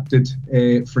contracted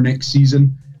for next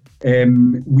season.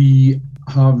 We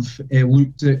have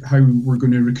looked at how we're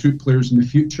going to recruit players in the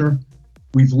future.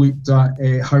 We've looked at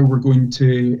how we're going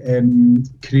to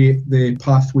create the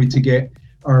pathway to get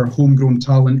our homegrown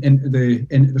talent into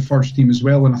the first team as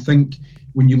well. And I think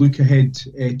when you look ahead 2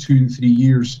 and 3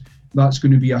 years, that's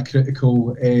going to be a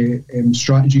critical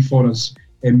strategy for us,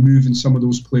 moving some of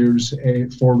those players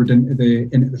forward into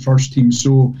the first team.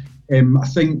 So I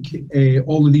think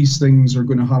all of these things are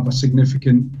going to have a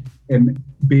significant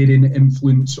bearing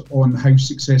influence on how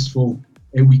successful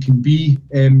we can be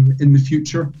in the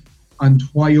future. And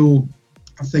while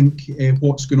I think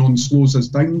what's going on slows us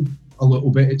down a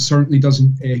little bit, it certainly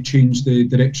doesn't change the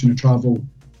direction of travel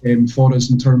for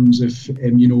us in terms of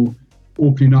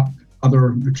opening up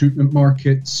other recruitment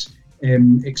markets,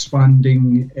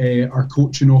 expanding our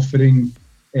coaching offering,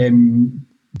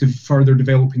 further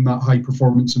developing that high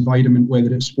performance environment,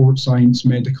 whether it's sports science,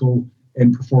 medical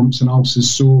and performance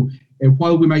analysis. So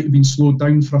while we might have been slowed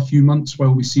down for a few months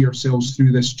while we see ourselves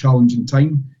through this challenging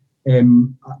time,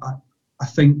 I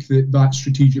think that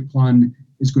strategic plan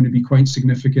is going to be quite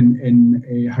significant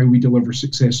in how we deliver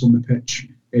success on the pitch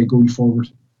going forward.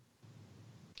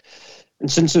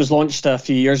 And since it was launched a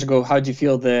few years ago, how do you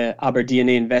feel the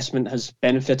AberDNA investment has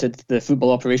benefited the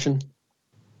football operation?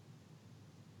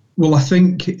 Well, I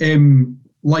think,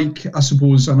 like I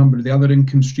suppose a number of the other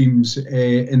income streams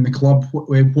in the club,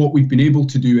 what we've been able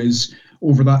to do is,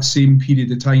 over that same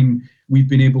period of time, we've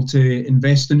been able to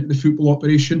invest into the football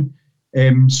operation.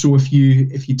 So if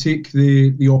you take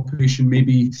the operation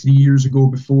maybe 3 years ago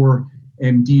before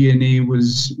DNA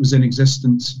was in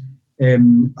existence,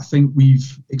 I think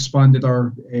we've expanded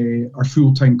our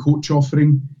full-time coach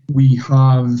offering. We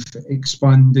have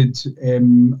expanded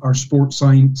our sports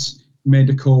science,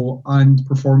 medical and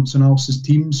performance analysis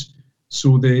teams.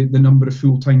 So the number of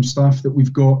full-time staff that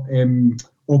we've got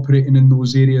operating in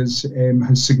those areas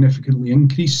has significantly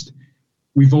increased.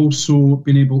 We've also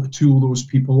been able to tool those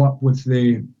people up with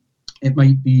the It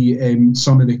might be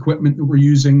some of the equipment that we're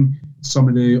using, some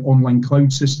of the online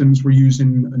cloud systems we're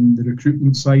using on the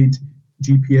recruitment side,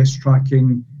 GPS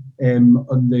tracking,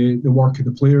 on the work of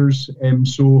the players.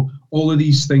 So all of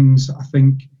these things, I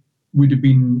think, would have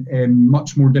been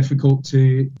much more difficult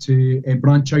to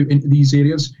branch out into these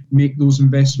areas, make those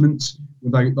investments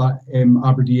without that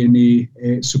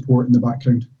AberDNA support in the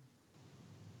background.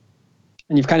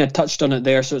 And you've kind of touched on it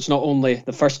there. So it's not only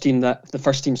the first team that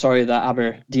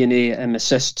AberDNA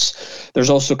assists. There's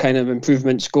also kind of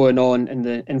improvements going on in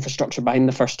the infrastructure behind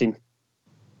the first team.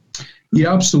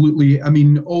 Yeah, absolutely. I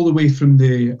mean, all the way from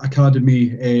the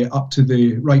academy up to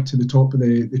the top of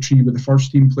the tree with the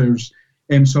first team players.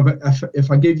 So if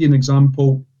I give you an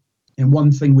example, and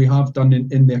one thing we have done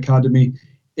in the academy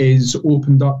is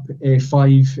opened up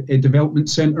 5 development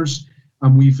centres,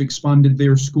 and we've expanded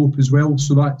their scope as well.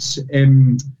 So that's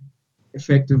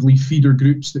effectively feeder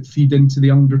groups that feed into the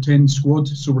under-10 squad.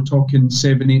 So we're talking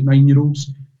 7, 8,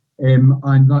 9-year-olds.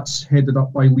 And that's headed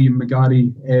up by Liam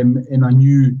McGarry in a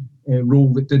new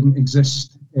role that didn't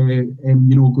exist,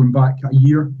 going back a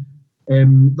year.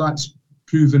 That's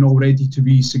proven already to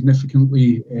be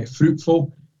significantly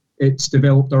fruitful. It's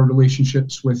developed our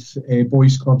relationships with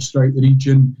boys clubs throughout the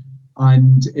region,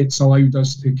 and it's allowed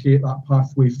us to create that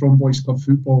pathway from boys club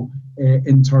football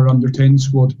into our under-10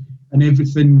 squad. And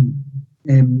everything,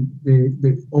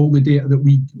 all the data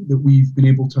that we've been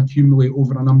able to accumulate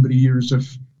over a number of years of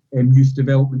youth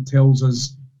development tells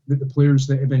us that the players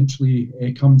that eventually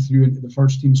come through into the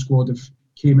first team squad have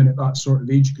came in at that sort of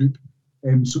age group.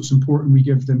 So it's important we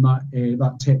give them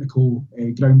that technical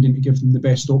grounding to give them the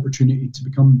best opportunity to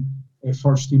become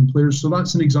first team players. So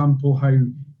that's an example how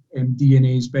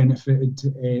DNA has benefited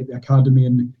the academy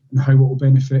and how it will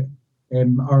benefit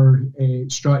our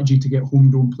strategy to get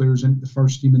homegrown players into the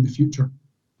first team in the future.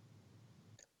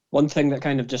 One thing that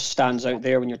kind of just stands out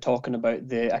there when you're talking about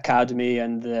the academy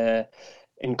and the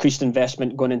increased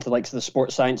investment going into like the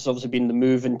sports science has obviously been the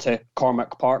move into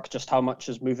Cormack Park. Just how much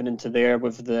is moving into there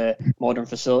with the modern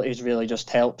facilities really just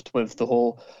helped with the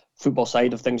whole football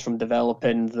side of things, from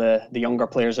developing the younger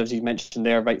players, as you mentioned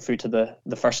there, right through to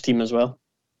the first team as well?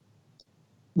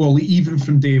 Well, even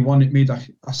from day one, it made a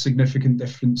significant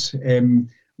difference.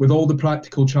 With all the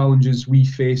practical challenges we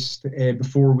faced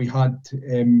before we had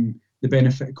the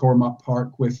benefit of Cormack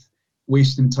Park, with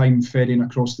wasting time ferrying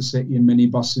across the city in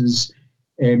minibuses,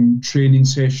 training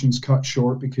sessions cut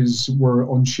short because we're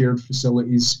on shared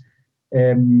facilities.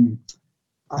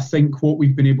 I think what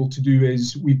we've been able to do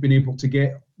is we've been able to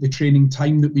get the training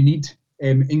time that we need,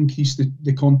 increase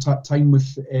the contact time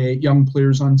with young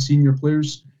players and senior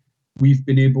players. We've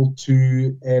been able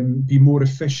to be more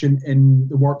efficient in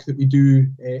the work that we do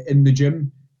in the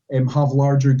gym, have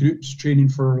larger groups training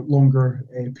for longer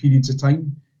periods of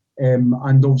time.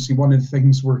 And obviously one of the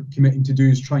things we're committing to do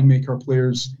is try and make our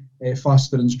players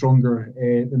faster and stronger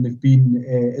than they've been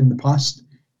in the past.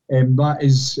 That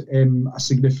is a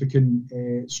significant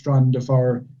strand of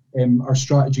our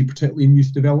strategy, particularly in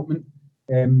youth development.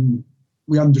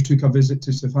 We undertook a visit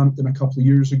to Southampton a couple of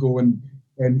years ago, and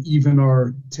even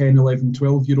our 10, 11,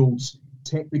 12-year-olds,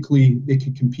 technically they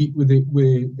could compete with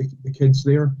the kids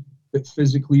there, but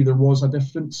physically there was a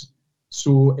difference.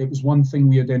 So it was one thing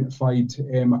we identified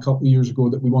a couple of years ago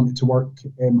that we wanted to work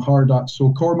hard at.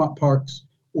 So Cormack Parks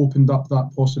opened up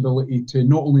that possibility to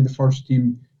not only the first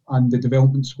team and the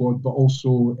development squad, but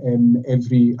also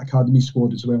every academy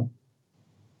squad as well.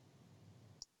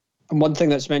 And one thing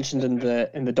that's mentioned in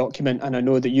the document, and I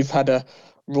know that you've had a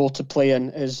role to play in,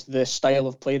 is the style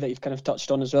of play that you've kind of touched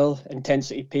on as well: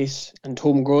 intensity, pace, and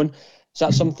homegrown. Is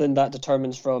that something that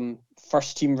determines from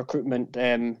first team recruitment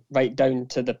right down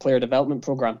to the player development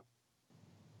programme?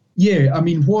 Yeah, I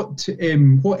mean, what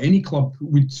any club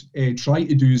would try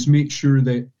to do is make sure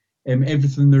that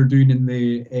everything they're doing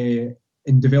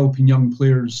in developing young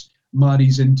players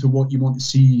marries into what you want to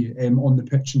see on the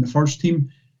pitch in the first team.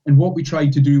 And what we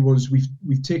tried to do was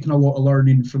we've taken a lot of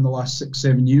learning from the last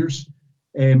 6-7 years.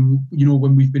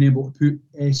 When we've been able to put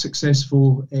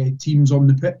successful teams on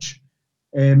the pitch,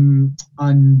 and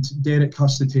Derek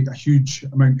has to take a huge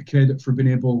amount of credit for being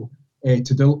able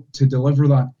to deliver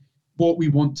that. What we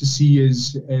want to see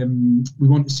is we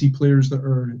want to see players that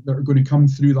are going to come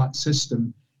through that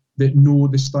system that know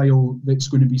the style that's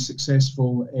going to be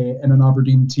successful in an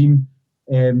Aberdeen team.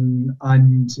 You've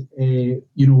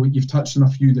touched on a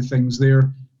few of the things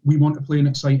there. We want to play an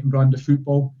exciting brand of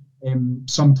football.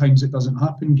 Sometimes it doesn't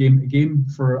happen game to game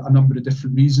for a number of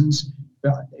different reasons.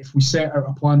 But if we set out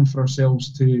a plan for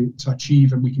ourselves to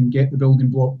achieve, and we can get the building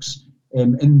blocks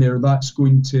in there, that's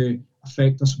going to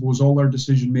affect, I suppose, all our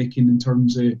decision making in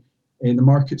terms of the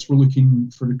markets we're looking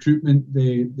for recruitment,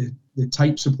 the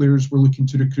types of players we're looking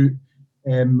to recruit,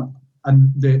 and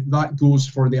that goes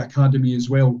for the academy as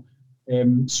well.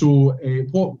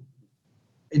 What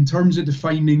in terms of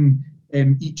defining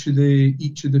each of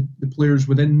the players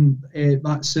within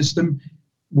that system,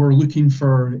 we're looking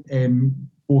for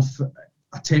both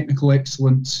a technical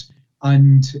excellence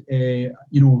and a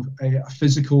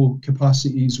physical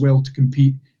capacity as well to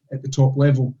compete at the top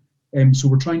level. So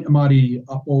we're trying to marry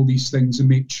up all these things and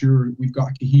make sure we've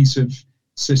got a cohesive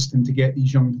system to get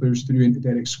these young players through into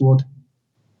Derek's squad.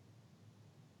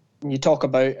 You talk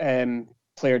about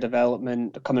player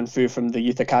development coming through from the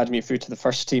youth academy through to the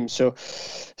first team. So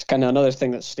it's kind of another thing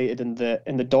that's stated in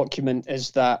the document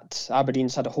is that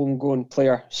Aberdeen's had a homegrown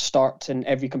player start in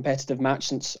every competitive match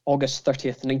since August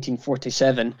 30th,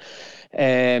 1947.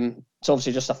 It's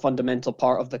obviously just a fundamental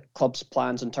part of the club's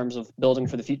plans in terms of building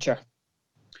for the future.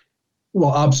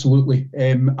 Well, absolutely.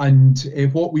 And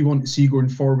what we want to see going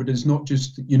forward is not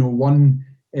just, one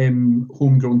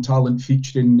homegrown talent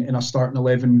featuring in a starting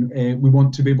 11. We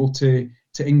want to be able to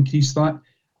increase that.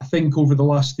 I think over the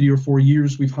last 3 or 4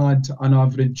 years, we've had an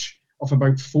average of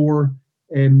about 4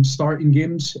 starting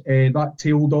games. That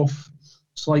tailed off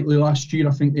slightly last year.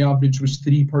 I think the average was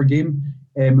 3 per game.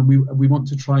 And we want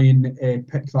to try and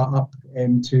pick that up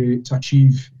to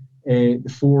achieve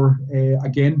the 4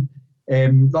 again.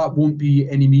 That won't be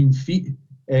any mean feat.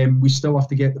 We still have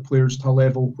to get the players to a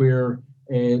level where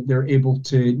they're able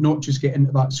to not just get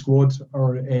into that squad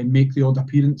or make the odd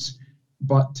appearance,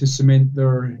 but to cement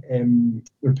their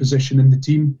position in the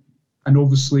team. And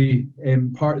obviously,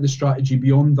 part of the strategy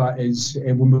beyond that is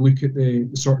when we look at the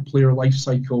sort of player life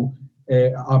cycle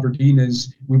at Aberdeen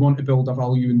is we want to build a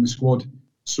value in the squad.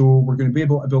 So we're going to be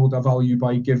able to build a value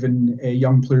by giving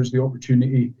young players the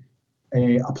opportunity,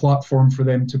 a platform for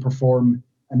them to perform,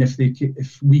 and if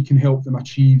we can help them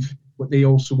achieve what they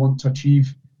also want to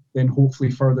achieve, then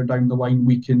hopefully further down the line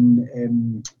we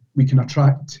can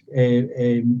attract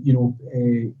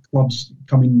clubs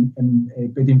coming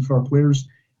and bidding for our players,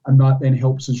 and that then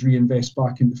helps us reinvest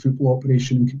back in the football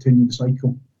operation and continue the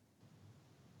cycle.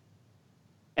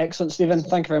 Excellent, Stephen.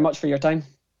 Thank you very much for your time.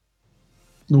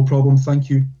 No problem. Thank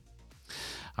you.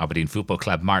 Aberdeen Football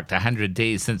Club marked 100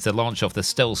 days since the launch of the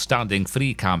Still Standing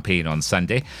Free campaign on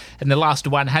Sunday. In the last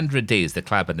 100 days, the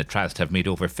club and the Trust have made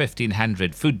over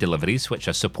 1,500 food deliveries, which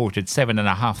has supported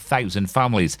 7,500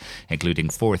 families, including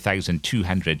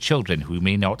 4,200 children who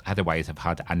may not otherwise have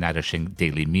had a nourishing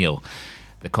daily meal.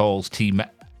 The calls team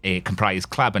comprise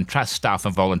club and trust staff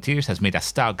and volunteers has made a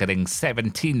staggering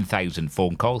 17,000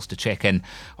 phone calls to check in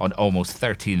on almost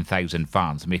 13,000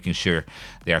 fans, making sure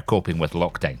they are coping with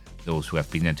lockdown. Those who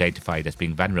have been identified as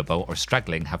being vulnerable or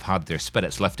struggling have had their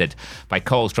spirits lifted by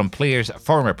calls from players,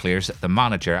 former players, the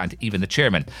manager and even the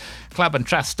chairman. Club and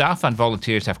trust staff and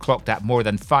volunteers have clocked up more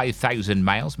than 5,000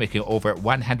 miles, making over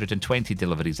 120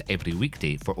 deliveries every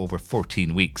weekday for over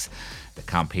 14 weeks. The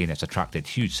campaign has attracted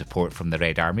huge support from the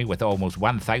Red Army, with almost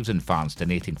 1,000 fans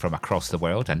donating from across the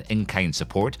world and in-kind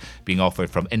support being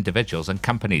offered from individuals and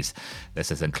companies. This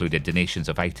has included donations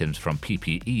of items from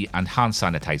PPE and hand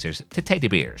sanitisers to teddy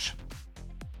bears.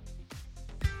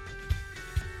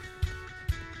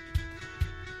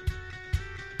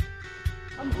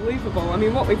 Unbelievable. I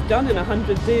mean, what we've done in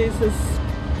 100 days is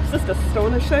just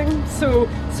astonishing. So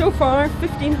far,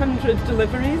 1,500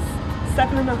 deliveries,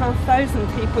 7,500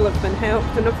 people have been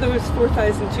helped, and of those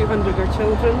 4,200 are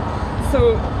children.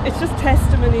 So it's just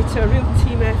testimony to a real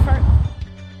team effort.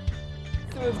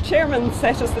 So the chairman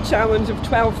set us the challenge of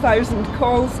 12,000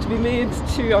 calls to be made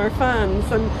to our fans,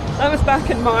 and that was back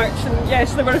in March, and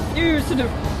yes, there were a few sort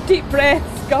of deep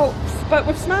breaths, gulps, but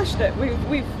we've smashed it.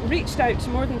 We've reached out to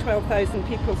more than 12,000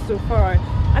 people so far,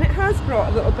 and it has brought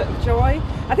a little bit of joy.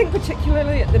 I think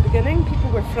particularly at the beginning,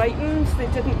 people were frightened. They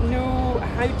didn't know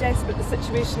how desperate the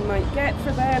situation might get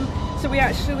for them. So we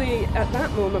actually, at that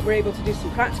moment, were able to do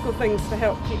some practical things to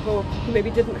help people who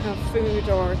maybe didn't have food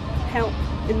or help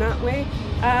in that way.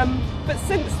 But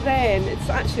since then, it's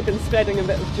actually been spreading a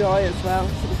bit of joy as well.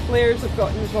 So the players have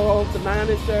got involved, the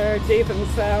manager, Dave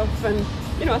himself, and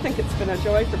I think it's been a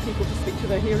joy for people to speak to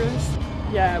their heroes.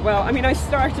 Yeah, well, I mean, I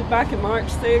started back in March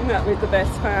saying that with the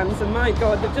best fans, and my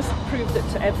God, they've just proved it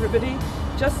to everybody.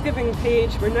 Just Giving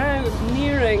page, we're now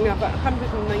nearing about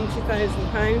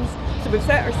 £190,000. So we've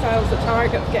set ourselves a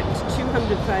target of getting to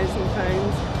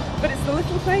 £200,000. But it's the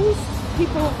little things,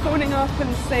 people phoning up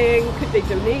and saying, could they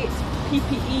donate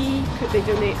PPE, could they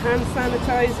donate hand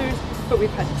sanitisers? But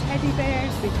we've had teddy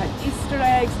bears, we've had Easter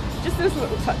eggs, just those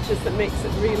little touches that makes it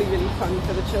really, really fun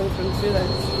for the children to do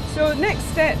this. So next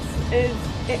steps is,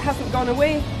 it hasn't gone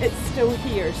away, it's still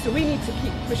here. So we need to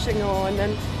keep pushing on,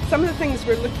 and some of the things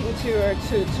we're looking to are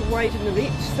to widen the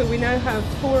reach. So we now have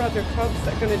 4 other clubs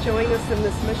that are going to join us in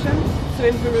this mission. So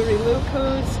Inverurie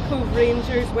Locos, Cove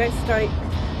Rangers, West Dyke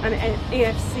and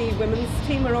AFC women's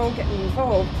team are all getting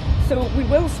involved. So we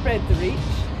will spread the reach.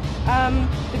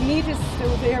 The need is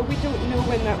still there. We don't know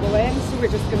when that will end, so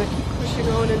we're just going to keep pushing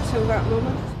on until that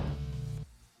moment.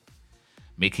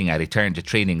 Making a return to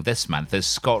training this month is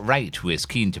Scott Wright, who is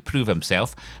keen to prove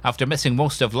himself after missing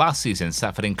most of last season,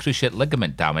 suffering cruciate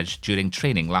ligament damage during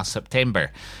training last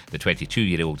September. The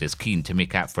 22-year-old is keen to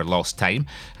make up for lost time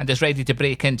and is ready to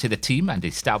break into the team and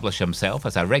establish himself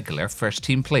as a regular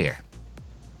first-team player.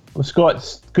 Well, Scott,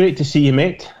 it's great to see you,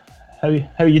 mate. How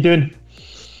are you doing?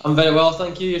 I'm very well,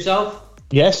 thank you. Yourself?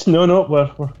 Yes, no,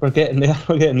 we're getting there.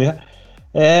 We're getting there.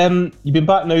 You've been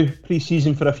back now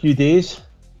pre-season for a few days.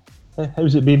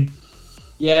 How's it been?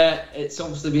 Yeah, it's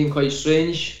obviously been quite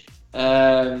strange.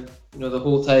 The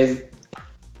whole time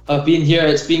I've been here,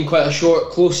 it's been quite a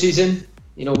short, close season.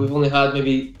 We've only had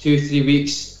maybe 2-3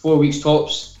 weeks, 4 weeks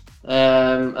tops,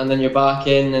 and then you're back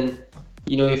in, and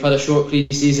you've had a short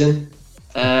pre-season,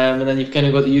 and then you've kind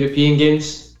of got the European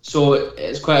games. So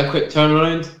it's quite a quick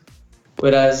turnaround,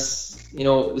 whereas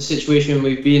the situation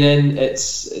we've been in,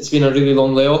 it's been a really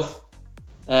long layoff.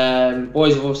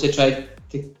 Boys have obviously tried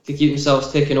to keep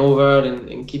themselves taking over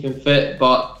and keeping fit,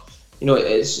 but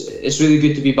it's really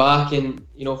good to be back, and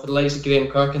for the likes of Graham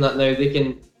Kirk and that now, they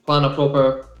can plan a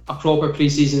proper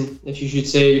pre-season, if you should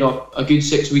say, a good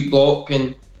 6-week block,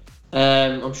 and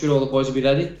I'm sure all the boys will be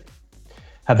ready.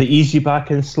 Have they eased you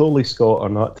back in slowly, Scott, or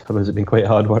not? Or has it been quite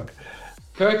hard work?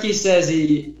 Kirky says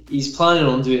he's planning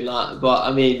on doing that,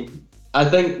 but I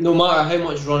think no matter how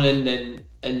much running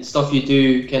and stuff you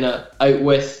do kind of out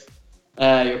with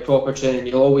your proper training,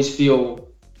 you'll always feel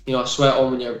a sweat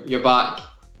on when you're back.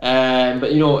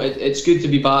 But it's good to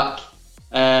be back,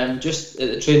 just at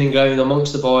the training ground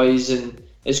amongst the boys, and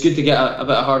it's good to get a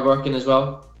bit of hard work in as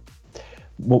well.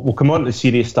 We'll come on to the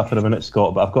serious stuff in a minute,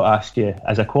 Scott, but I've got to ask you,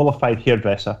 as a qualified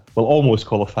hairdresser, well, almost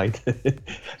qualified,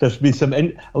 there's been some,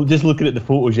 I was just looking at the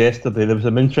photos yesterday, there was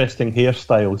some interesting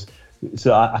hairstyles,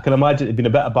 so I can imagine there's been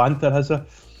a bit of banter, has there?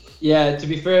 Yeah, to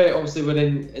be fair, obviously we're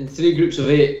in 3 groups of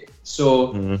 8,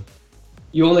 so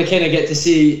you only kind of get to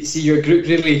see your group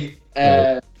really.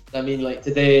 Like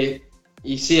today,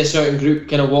 you see a certain group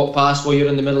kind of walk past while you're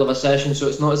in the middle of a session, so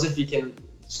it's not as if you can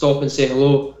stop and say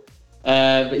hello.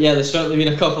 But yeah, there's certainly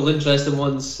been a couple of interesting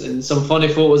ones and some funny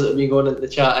photos that have been going into the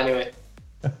chat anyway.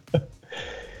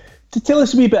 To tell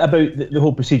us a wee bit about the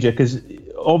whole procedure, because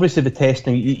obviously the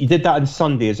testing, you did that on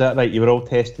Sunday, is that right? You were all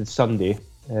tested Sunday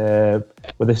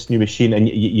with this new machine, and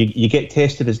you get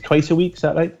tested as twice a week, is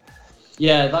that right?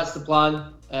 Yeah, that's the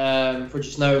plan for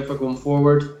just now and for going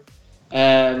forward.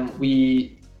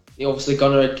 We obviously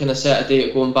gonna kind of set a date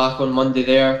of going back on Monday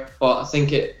there, but I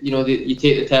think you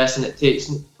take the test and it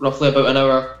takes roughly about an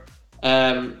hour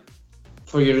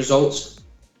for your results.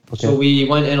 Okay. So we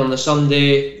went in on the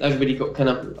Sunday, everybody got kind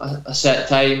of a set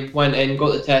time, went in,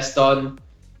 got the test done,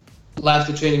 left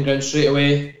the training ground straight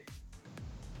away,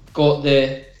 got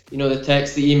the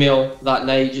text, the email that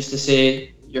night just to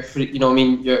say you're free,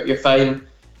 you're fine,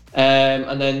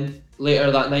 and then later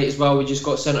that night as well, we just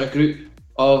got sent a group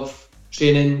of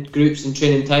training groups and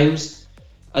training times,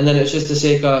 and then it's just to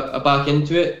take a back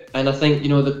into it. And I think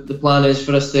the plan is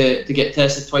for us to get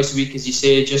tested twice a week, as you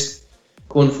say, just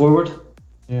going forward.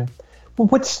 Yeah. Well,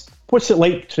 what's it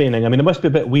like training? It must be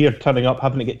a bit weird turning up,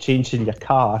 having to get changed in your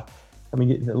car.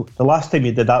 The last time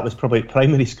you did that was probably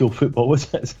primary school football,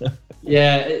 was it?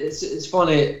 Yeah, it's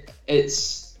funny.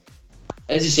 It's,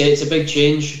 as you say, it's a big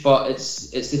change, but it's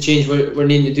the change we're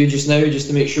needing to do just now, just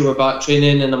to make sure we're back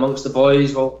training and amongst the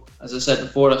boys. Well, as I said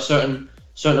before, a certain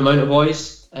amount of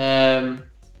boys. But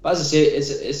as I say,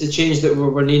 it's a change that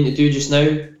we're needing to do just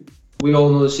now. We all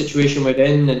know the situation we're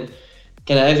in, and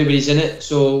kind of everybody's in it,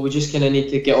 so we just kind of need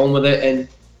to get on with it. And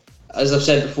as I've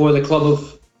said before, the club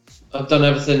have done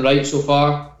everything right so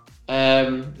far,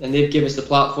 and they've given us the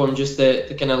platform just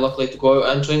to kind of luckily to go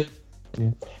out and train.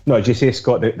 Yeah. No, as you say,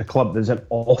 Scott, the club, there's an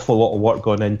awful lot of work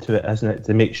gone into it, isn't it,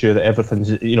 to make sure that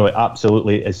everything's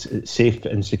absolutely as safe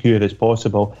and secure as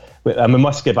possible. We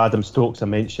must give Adam Stokes a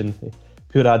mention.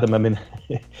 Poor Adam,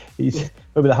 he's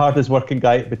maybe the hardest working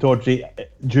guy at Pittodrie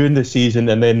during the season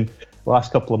and then the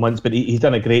last couple of months, but he's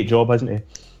done a great job, hasn't he?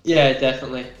 Yeah,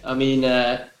 definitely.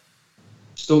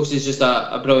 Stokes is just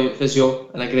a brilliant physio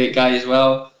and a great guy as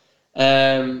well.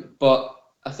 But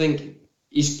I think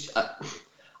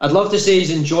I'd love to say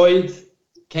he's enjoyed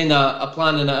kind of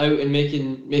planning it out and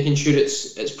making sure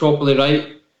it's properly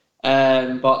right.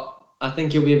 But I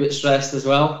think he'll be a bit stressed as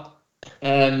well.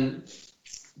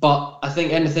 But I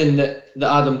think anything that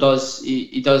Adam does,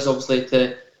 he does obviously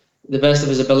to the best of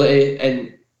his ability,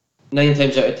 and 9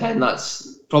 times out of 10,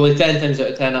 that's probably 10 times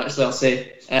out of 10 actually, I'll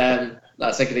say,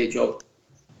 that's a great job.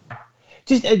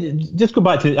 Just go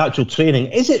back to the actual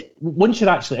training. Is it, once you're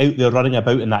actually out there running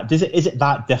about in that, is it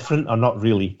that different or not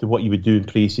really to what you would do in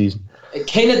pre-season?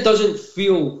 It kind of doesn't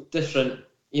feel different,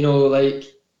 like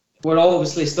we're all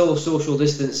obviously still social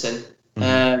distancing,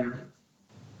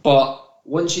 but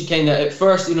once you kind of, at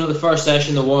first, the first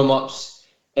session, the warm-ups,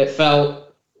 it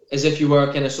felt as if you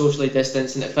were kind of socially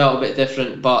distanced, and it felt a bit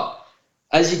different. But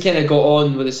as you kind of got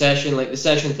on with the session, like the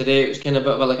session today, it was kind of a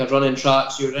bit of like a running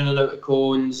track, so you were in and out of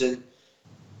cones, and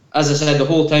as I said, the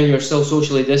whole time you were still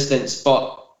socially distanced,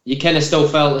 but you kind of still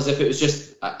felt as if it was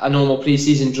just a normal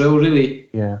pre-season drill, really.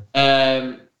 Yeah.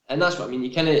 And that's what I mean.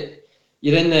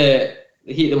 You're in the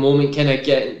heat of the moment,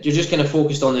 you're just kind of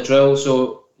focused on the drill,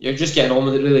 so you're just getting on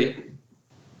with it, really.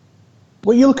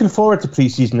 Well, you're looking forward to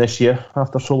pre-season this year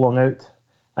after so long out,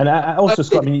 and I also,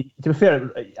 Scott. I mean, to be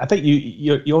fair, I think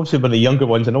you're obviously one of the younger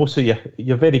ones, and also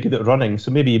you're very good at running.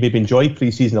 So maybe you enjoy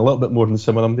pre-season a little bit more than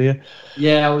some of them, do you?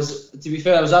 Yeah, to be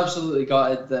fair, I was absolutely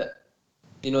gutted that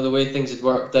the way things had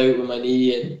worked out with my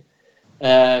knee,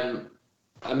 and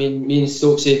I mean, me and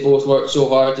Stokesy both worked so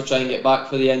hard to try and get back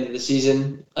for the end of the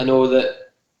season. I know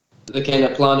that the kind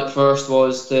of plan at first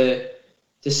was to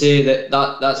say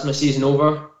that's my season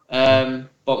over.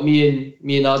 But me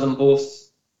and Adam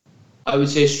both, I would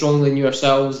say, strongly knew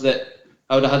ourselves that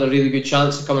I would have had a really good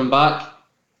chance of coming back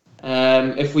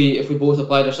if we both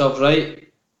applied ourselves right.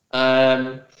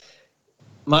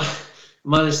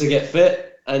 Managed to get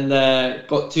fit and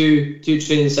got two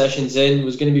training sessions in.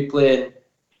 Was going to be playing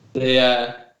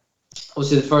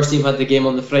obviously the first team had the game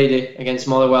on the Friday against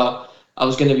Motherwell. I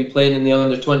was going to be playing in the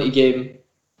under-20 game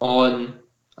on,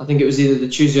 I think it was either the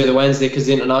Tuesday or the Wednesday because of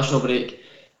the international break.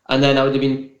 And then I would have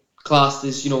been classed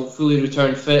as, fully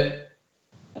returned fit.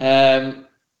 Trained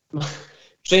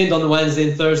on the Wednesday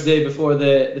and Thursday before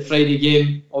the Friday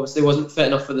game. Obviously wasn't fit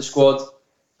enough for the squad.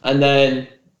 And then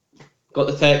got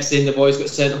the text saying the boys got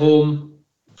sent home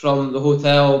from the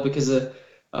hotel because of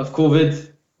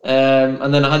COVID.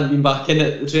 And then I hadn't been back in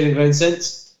at the training ground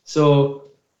since. So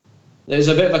it was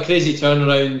a bit of a crazy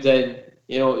turnaround, and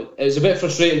it was a bit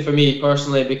frustrating for me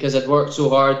personally because I'd worked so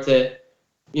hard to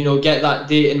get that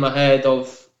date in my head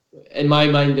in my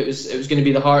mind it was going to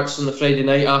be the Hearts on the Friday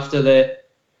night after the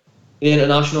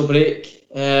international break,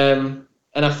 and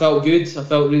I felt good. I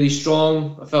felt really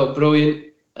strong. I felt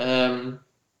brilliant.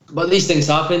 But these things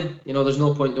happen. There's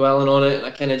no point dwelling on it, and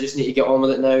I kind of just need to get on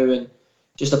with it now and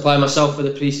just apply myself for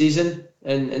the pre-season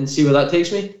and see where that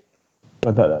takes me.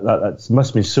 That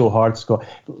must be so hard, Scott.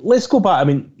 Let's go back. I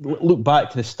mean, look back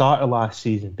to the start of last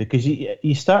season, because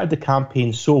you started the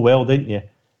campaign so well, didn't you?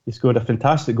 You scored a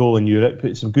fantastic goal in Europe,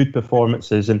 put some good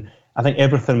performances, and I think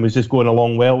everything was just going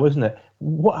along well, wasn't it?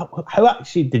 How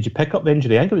actually did you pick up the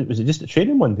injury? I think was it just at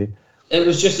training one day? It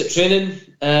was just at training.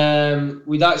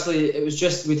 We'd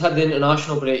had the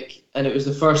international break, and it was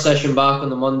the first session back on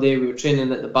the Monday. We were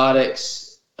training at the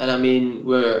barracks, and I mean,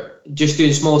 we're just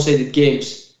doing small-sided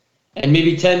games. And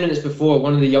maybe 10 minutes before,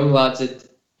 one of the young lads had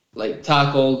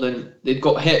tackled, and they'd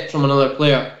got hit from another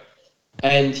player,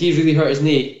 and he really hurt his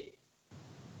knee.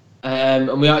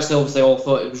 And we actually obviously all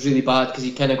thought it was really bad because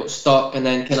he kind of got stuck and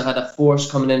then kind of had a force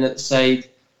coming in at the side.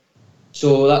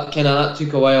 So that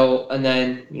took a while, and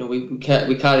then we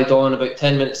carried on. About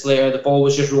 10 minutes later, the ball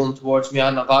was just rolling towards me. I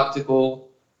had my back to goal,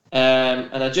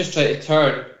 and I just tried to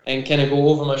turn and kind of go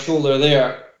over my shoulder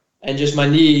there, and just my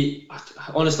knee.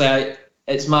 Honestly,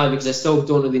 it's mad because I still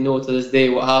don't really know to this day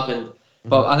what happened.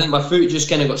 But I think my foot just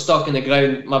kind of got stuck in the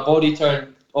ground. My body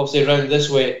turned obviously around this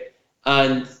way,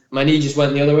 and my knee just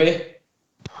went the other way.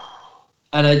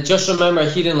 And I just remember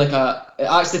hearing it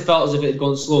actually felt as if it had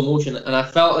gone slow motion, and I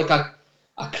felt like a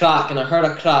crack, and I heard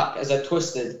a crack as I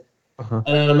twisted. And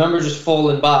I remember just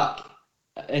falling back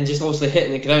and just obviously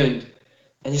hitting the ground,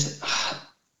 and just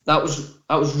that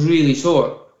was really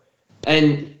sore.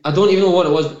 And I don't even know what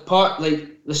it was, but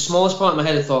the smallest part of my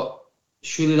head, I thought,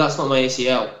 surely that's not my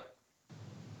ACL.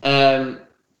 And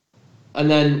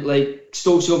then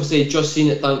Stokesy obviously had just seen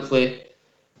it, thankfully,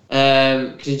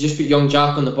 because he just put young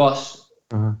Jack on the bus.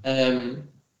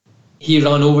 He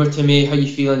ran over to me. How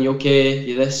you feeling? You okay?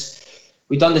 You this?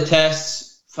 We done the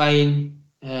tests, fine.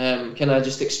 Kind of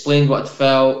just explained what I'd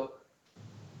felt.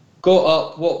 Got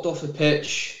up, walked off the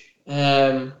pitch,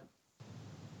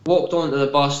 walked onto the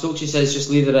bus. Stokesy says just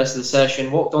leave the rest of the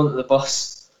session. Walked onto the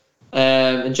bus,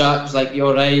 And Jack was like, "You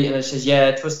all right?" And I says, "Yeah,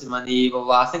 I twisted my knee. Well,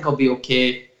 I think I'll be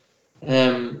okay."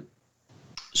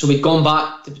 So we'd gone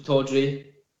back to Pittodrie,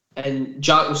 and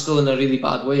Jack was still in a really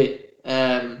bad way.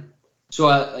 So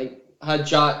I had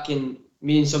Jack and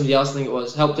me and somebody else, I think it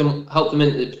was, helped him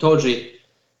into Pittodrie,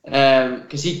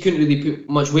 because he couldn't really put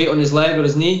much weight on his leg or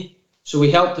his knee. So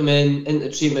we helped him into the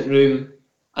treatment room,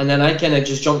 and then I kind of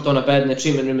just jumped on a bed in the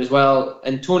treatment room as well.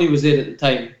 And Tony was there at the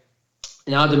time,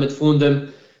 and Adam had phoned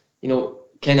him,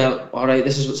 kind of, all right,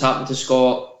 this is what's happened to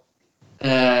Scott.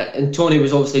 And Tony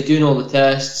was obviously doing all the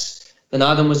tests. Then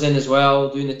Adam was in as well,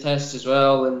 doing the tests as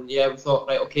well. And yeah, we thought,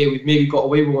 right, okay, we've maybe got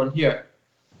away with one here.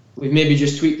 We've maybe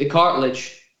just tweaked the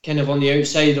cartilage kind of on the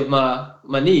outside of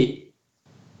my knee,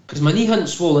 because my knee hadn't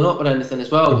swollen up or anything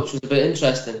as well, which was a bit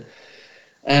interesting.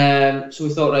 So we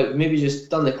thought, right, we've maybe just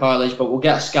done the cartilage, but we'll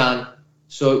get a scan.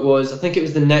 So I think it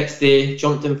was the next day,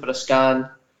 jumped in for a scan.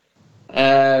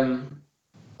 And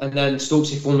then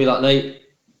Stokesy phoned me that night,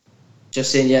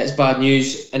 just saying, yeah, it's bad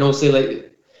news. And also,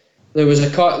 like, there was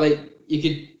you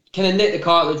could kind of knit the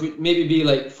cartilage, would maybe be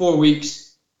like 4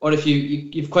 weeks, or if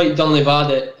you've quite dully bad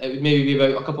it would maybe be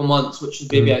about a couple months, which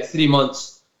is maybe like 3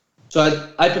 months.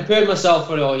 So I prepared myself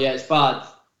for it. Oh yeah, it's bad.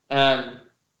 And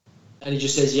he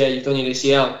just says, yeah, you've done your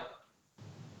ACL.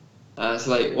 It's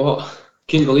like, what?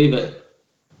 Couldn't believe it.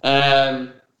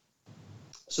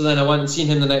 So then I went and seen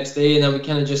him the next day, and then we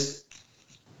kind of just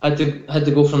had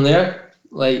to go from there.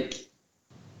 Like,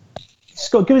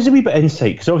 Scott, give us a wee bit of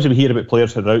insight, because obviously we hear about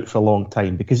players who are out for a long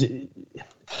time, because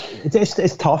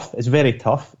it's tough. It's very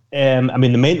tough. I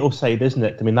mean, the mental side, isn't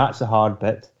it? I mean, that's the hard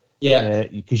bit. Yeah.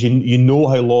 Because you know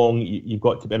how long you've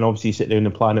got to be, and obviously you sit down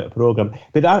and plan out a programme.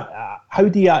 But how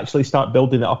do you actually start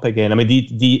building it up again? I mean,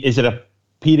 is there a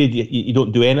period you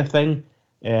don't do anything,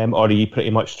 or are you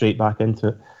pretty much straight back into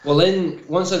it? Well,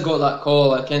 once I got that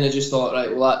call, I kind of just thought,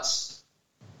 right, well,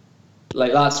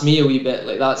 that's me a wee bit.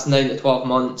 Like, that's 9 to 12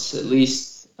 months at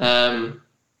least. Like,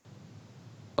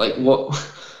 what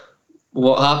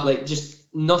happened? Like,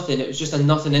 just nothing. It was just a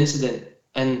nothing incident.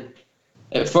 And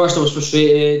at first I was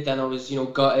frustrated, then I was,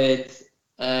 gutted,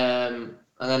 and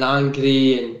then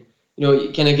angry, and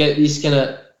you kind of get these kind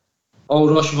of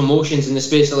all rush of emotions in the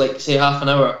space of, like, say, half an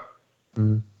hour.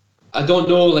 Mm. I don't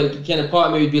know, like, kind of part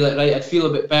of me would be like, right, I'd feel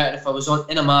a bit better if I was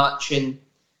in a match and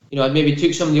I'd maybe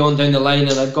took somebody on down the line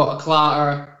and I'd got a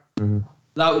clatter. Mm-hmm.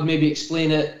 That would maybe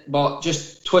explain it, but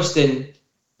just twisting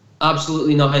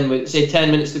absolutely nothing with, say,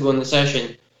 10 minutes to go in the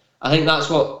session, I think that's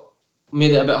what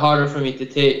made it a bit harder for me to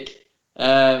take.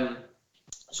 So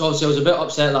obviously I was a bit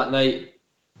upset that night,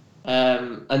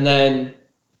 and then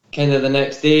kind of the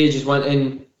next day just went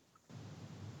in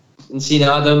and seen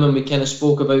Adam, and we kind of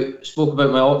spoke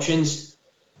about my options,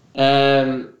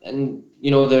 and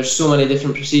there's so many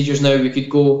different procedures now we could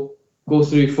go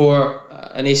through for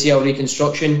an ACL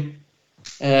reconstruction,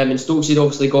 and Stokes had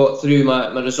obviously got through my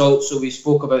results, so we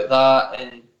spoke about that,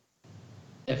 and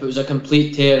if it was a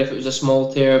complete tear, if it was a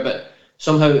small tear, but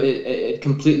somehow it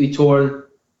completely torn.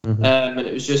 Mm-hmm. And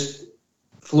it was just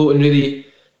floating really.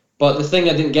 But the thing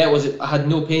I didn't get was I had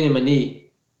no pain in my knee.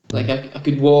 Like, I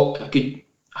could walk, I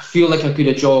feel like I could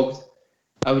have jogged.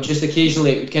 I would just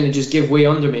occasionally, it would kind of just give way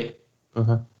under me.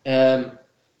 Uh-huh.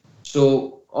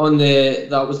 So I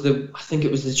think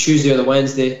it was the Tuesday or the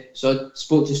Wednesday. So I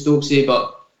spoke to Stokesy,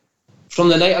 but from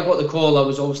the night I got the call, I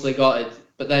was obviously gutted.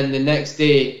 But then the next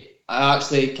day, I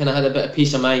actually kind of had a bit of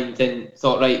peace of mind and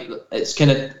thought, right, it's kind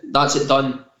of, that's it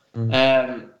done.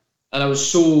 Mm-hmm. And I was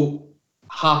so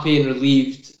happy and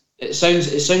relieved. It sounds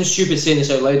stupid saying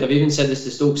this out loud. I've even said this to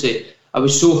Stokesy. I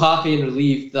was so happy and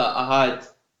relieved that I'd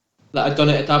done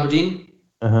it at Aberdeen,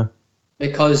 uh-huh.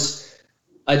 because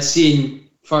I'd seen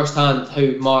firsthand how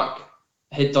Mark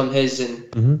had done his, and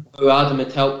mm-hmm. how Adam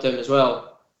had helped him as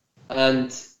well.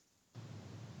 And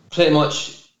pretty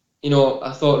much,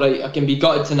 I thought, right, I can be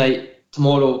gutted tonight.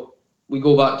 Tomorrow we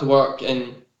go back to work,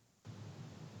 and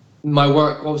my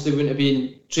work obviously wouldn't have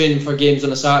been training for games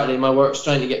on a Saturday. My work's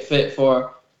trying to get fit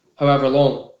for however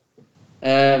long.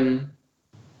 And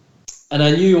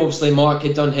I knew obviously Mark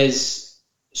had done his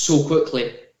so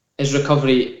quickly, his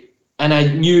recovery. And I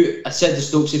said to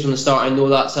Stokesy from the start, I know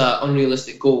that's an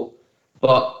unrealistic goal,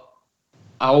 but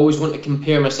I always want to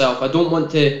compare myself. I don't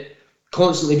want to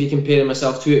constantly be comparing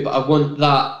myself to it, but I want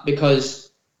that,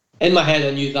 because in my head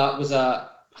I knew that was a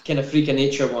kind of freak of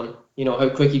nature one, how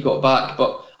quick he got back,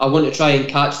 but I want to try and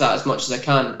catch that as much as I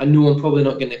can. I know I'm probably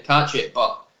not going to catch it,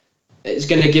 but it's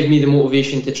going to give me the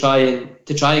motivation to try and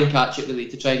catch it, really,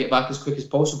 to try and get back as quick as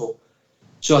possible.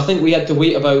 So I think we had to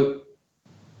wait about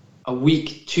a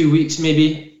week, 2 weeks,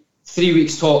 maybe 3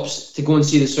 weeks tops, to go and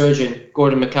see the surgeon,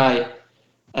 Gordon Mackay.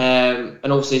 And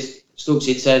obviously Stokes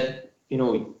had said,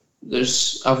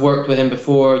 I've worked with him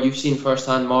before. You've seen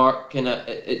firsthand, Mark, and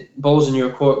it balls in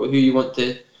your court with who you want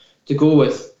to go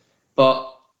with.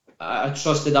 But I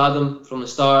trusted Adam from the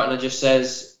start, and I just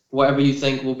says, whatever you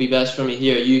think will be best for me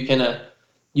here, you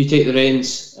take the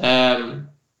reins. I'm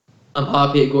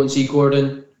happy to go and see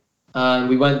Gordon, and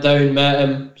we went down, met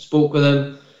him, spoke with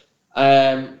him.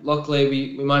 Luckily,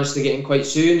 we managed to get in quite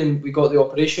soon, and we got the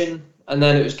operation. And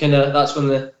then it was that's when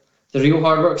the real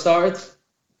hard work started.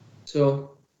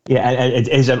 So yeah, it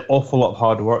is an awful lot of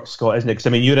hard work, Scott, isn't it? Because I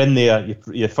mean, you're in there,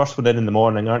 you're the first one in the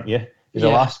morning, aren't you? You're the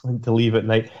last one to leave at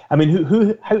night. I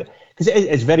mean, how? Because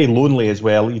it's very lonely as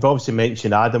well. You've obviously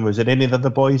mentioned Adam. Was there any of the other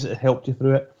boys that helped you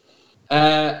through it?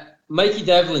 Mikey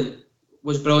Devlin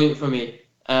was brilliant for me,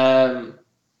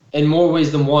 in more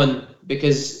ways than one,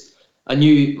 because I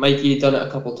knew Mikey had done it a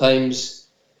couple of times,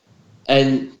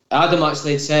 and Adam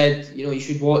actually had said, you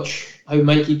should watch how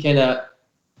Mikey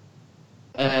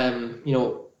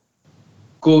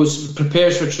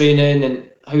prepares for training and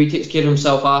how he takes care of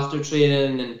himself after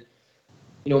training. And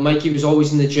Mikey was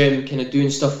always in the gym, doing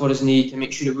stuff for his knee to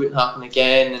make sure it wouldn't happen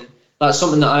again. And that's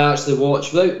something that I actually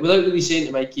watched without really saying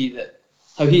to Mikey that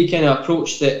how he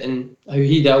approached it and how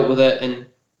he dealt with it. And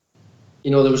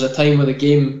there was a time where the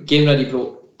game ready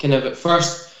broke. At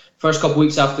first couple of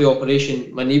weeks after the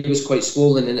operation, my knee was quite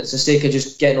swollen, and it's a sake of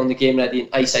just getting on the game ready and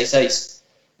ice.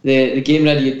 The game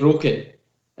ready had broken,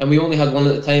 and we only had one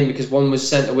at the time because one was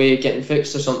sent away getting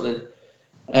fixed or something.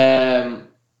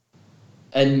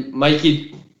 And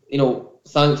Mikey,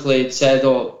 thankfully said,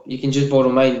 "Oh, you can just borrow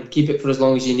mine, keep it for as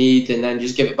long as you need, and then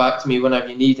just give it back to me whenever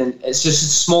you need." And it's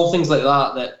just small things like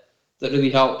that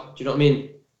really help. Do you know what I mean?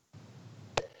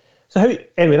 So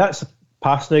anyway, that's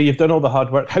past now. You've done all the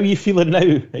hard work. How are you feeling now?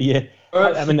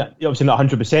 I mean, you're obviously not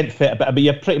 100% fit, but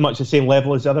you're pretty much the same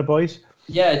level as the other boys.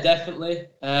 Yeah, definitely.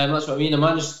 That's what I mean. I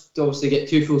managed to obviously get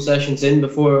 2 full sessions in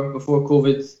before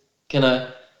COVID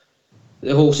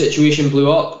the whole situation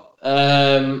blew up.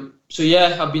 So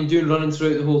yeah, I've been doing running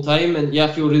throughout the whole time, and I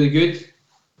feel really good.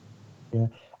 Yeah,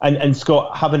 and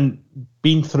Scott, having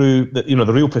been through the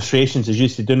real frustrations is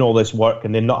used to doing all this work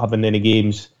and then not having any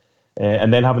games.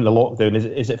 And then having the lockdown,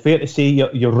 is it fair to say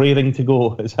you're raring to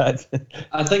go? Is that?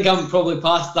 I think I'm probably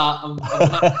past that. I'm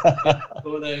happy to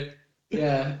go now.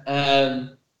 Yeah,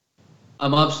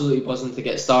 I'm absolutely buzzing to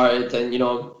get started, and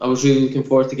I was really looking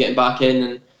forward to getting back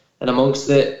in and amongst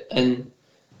it. And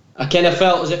I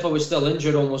felt as if I was still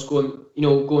injured, almost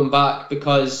going back,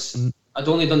 because I'd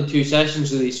only done 2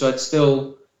 sessions really, so I'd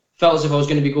still felt as if I was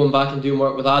going to be going back and doing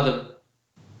work with Adam.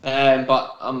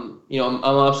 But I'm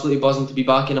absolutely buzzing to be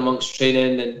back in amongst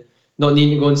training and not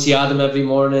needing to go and see Adam every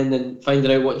morning and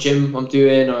finding out what gym I'm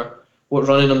doing or what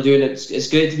running I'm doing. It's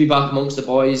great to be back amongst the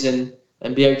boys and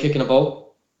be out kicking a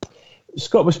ball.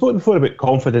 Scott, we spoke before about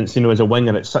confidence, as a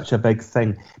winger, it's such a big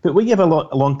thing. But when you have a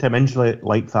long-term injury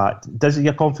like that, does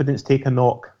your confidence take a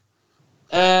knock?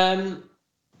 I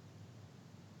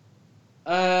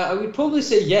would probably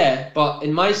say yeah, but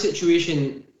in my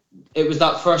situation, it was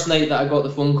that first night that I got the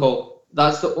phone call.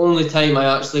 That's the only time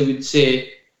I actually would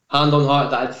say, hand on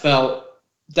heart, that I'd felt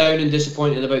down and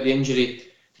disappointed about the injury.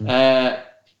 And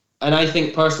I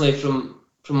think personally, from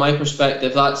my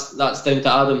perspective, that's down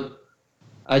to Adam.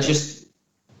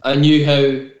 I knew how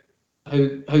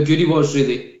good he was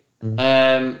really,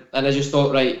 and I just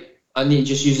thought, right, I need to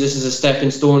just use this as a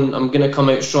stepping stone. I'm going to come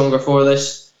out stronger for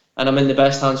this, and I'm in the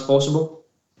best hands possible.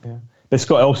 Yeah. But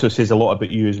Scott also says a lot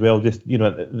about you as well, just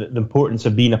the importance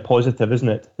of being a positive, isn't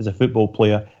it, as a football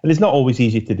player? And it's not always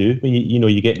easy to do when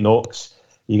you get knocks,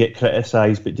 you get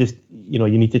criticised, but just you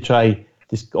need to try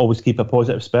just always keep a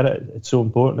positive spirit. It's so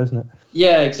important, isn't it?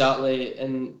 Yeah, exactly.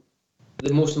 And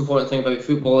the most important thing about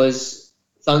football is,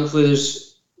 thankfully,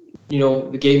 there's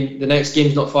the next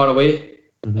game's not far away.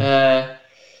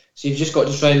 So you've just got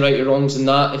to try and right your wrongs in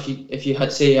that. If you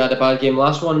had a bad game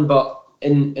last one, but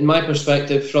in my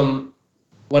perspective, from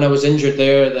when I was injured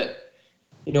there, that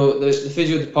the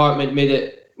physio department made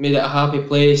it a happy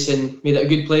place and made it a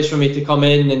good place for me to come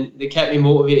in, and they kept me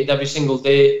motivated every single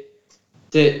day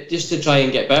to try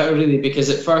and get better, really, because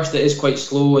at first it is quite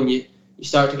slow and you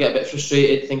start to get a bit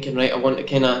frustrated, thinking, right, I want to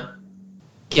get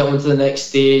on to the next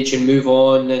stage and move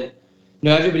on. And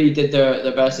everybody did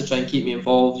their best to try and keep me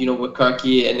involved, with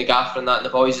Kirky and the gaffer and that, and the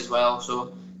boys as well.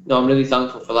 So I'm really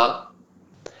thankful for that.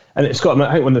 And Scott,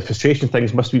 I think one of the frustration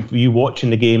things must be you watching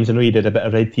the games. I know you did a bit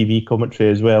of Red TV commentary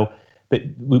as well, but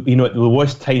there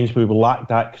was times where we lacked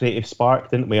that creative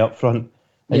spark, didn't we, up front?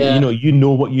 And you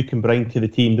know what you can bring to the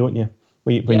team, don't you,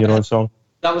 when you're on song?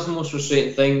 That was the most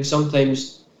frustrating thing.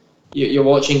 Sometimes you're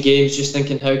watching games just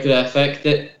thinking, how could I affect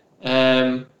it?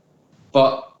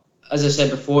 But as I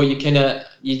said before, I think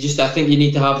you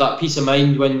need to have that peace of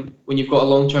mind when you've got a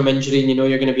long-term injury and you know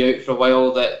you're going to be out for a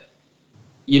while, that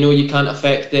you know you can't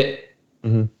affect it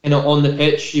on the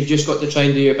pitch. You've just got to try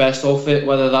and do your best off it,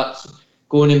 whether that's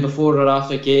going in before or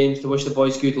after games to wish the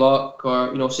boys good luck,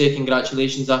 or say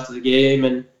congratulations after the game,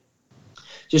 and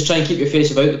just try and keep your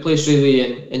face about the place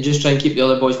really, and just try and keep the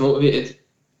other boys motivated.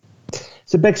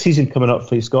 It's a big season coming up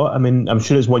for you, Scott. I mean, I'm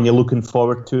sure it's one you're looking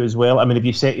forward to as well. I mean, have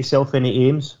you set yourself any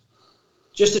aims?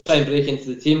 Just to try and break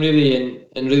into the team really,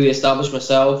 and really establish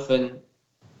myself, and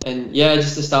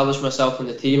just establish myself in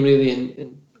the team really,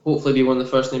 and hopefully be one of the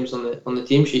first names on the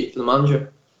team sheet for the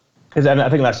manager. Because I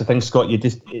think that's the thing, Scott.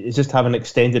 It's just have an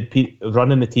extended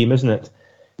run in the team, isn't it?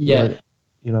 Yeah.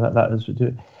 That is what do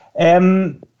it.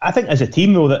 I think as a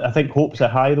team though, that I think hopes are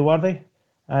high though, are they?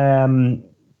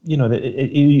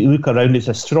 You look around, it's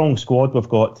a strong squad we've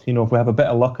got. If we have a bit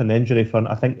of luck on the injury front,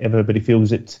 I think everybody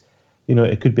feels it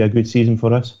could be a good season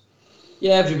for us.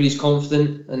 Yeah, everybody's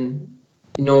confident, and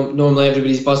normally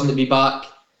everybody's buzzing to be back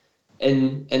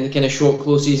in the kind of short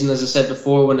close season, as I said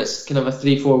before, when it's kind of a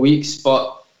 3-4 weeks.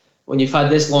 But when you've had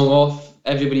this long off,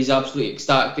 everybody's absolutely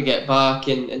ecstatic to get back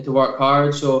and to work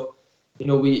hard. So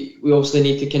we obviously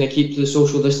need to kind of keep to the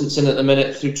social distancing at the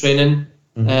minute through training.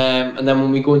 And then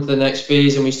when we go into the next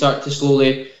phase and we start to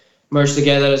slowly merge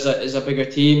together as a bigger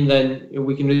team, then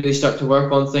we can really start to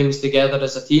work on things together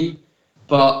as a team.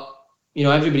 But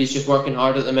everybody's just working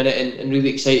hard at the minute and really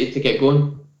excited to get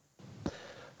going.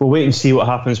 We'll wait and see what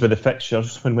happens with the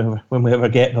fixtures when we ever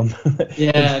get them.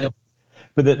 Yeah, I know.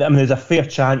 But there's a fair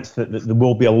chance that there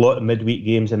will be a lot of midweek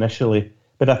games initially.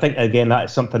 But I think, again,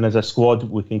 that's something as a squad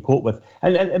we can cope with.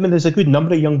 And I mean, there's a good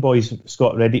number of young boys,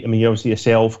 Scott, ready. I mean, obviously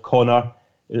yourself, Connor,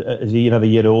 is he another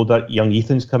year older? Young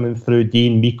Ethan's coming through,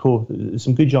 Dean, Miko. There's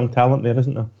some good young talent there,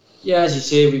 isn't there? Yeah, as you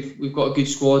say, we've got a good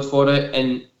squad for it.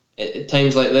 And at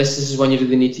times like this is when you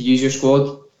really need to use your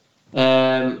squad.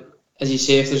 As you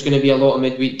say, if there's going to be a lot of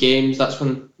midweek games, that's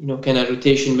when kind of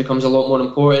rotation becomes a lot more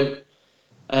important.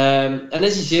 And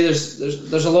as you say,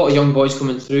 there's a lot of young boys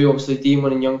coming through. Obviously, Dean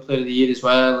winning Young Player of the Year as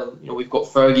well, and we've got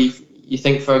Fergie. You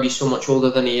think Fergie's so much older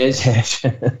than he is.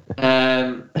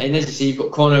 And as you say, you've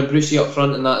got Connor and Brucey up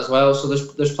front and that as well. So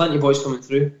there's plenty of boys coming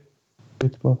through.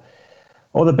 Good. Well,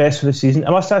 all the best for the season.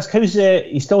 I must ask, how's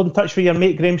you still in touch with your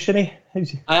mate Graham Shinnie?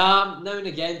 I am now and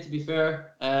again. To be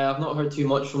fair, I've not heard too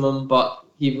much from him, but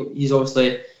he's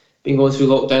obviously been going through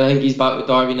lockdown. I think he's back with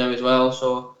Derby now as well.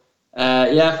 So.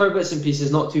 I've heard bits and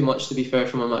pieces, not too much to be fair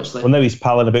from him actually. Well, now he's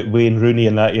palling about Wayne Rooney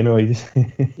and that,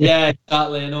 Yeah,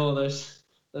 exactly. I know there's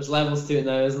levels to it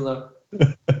now, isn't there?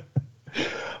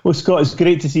 Well, Scott, it's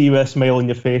great to see you with a smile on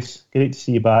your face. Great to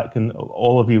see you back, and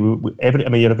all of you.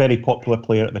 You're a very popular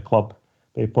player at the club,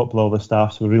 very popular with the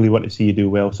staff. So we really want to see you do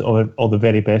well. So all the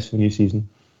very best for the new season.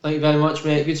 Thank you very much,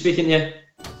 mate. Good speaking to you.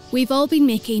 We've all been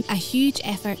making a huge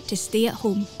effort to stay at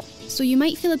home, so you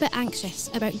might feel a bit anxious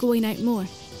about going out more.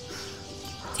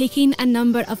 Taking a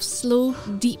number of slow,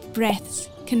 deep breaths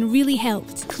can really help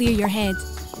to clear your head.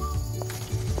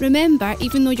 Remember,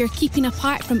 even though you're keeping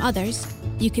apart from others,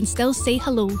 you can still say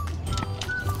hello.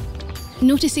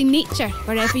 Noticing nature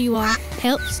wherever you are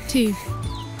helps too.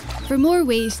 For more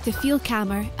ways to feel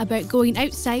calmer about going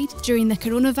outside during the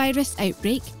coronavirus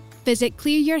outbreak, visit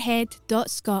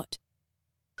clearyourhead.scot.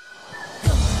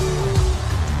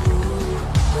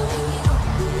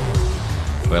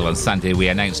 Well, on Sunday we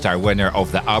announced our winner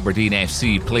of the Aberdeen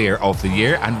FC Player of the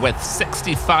Year, and with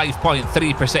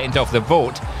 65.3% of the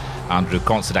vote, Andrew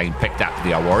Considine picked up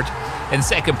the award. In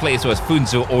second place was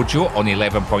Funzo Ojo on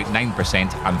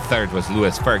 11.9%, and third was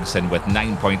Lewis Ferguson with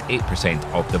 9.8%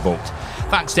 of the vote.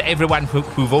 Thanks to everyone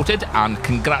who voted, and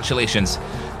congratulations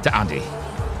to Andy.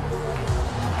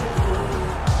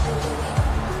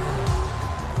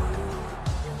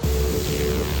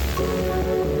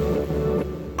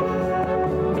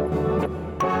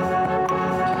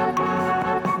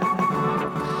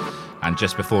 And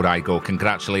just before I go,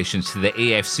 congratulations to the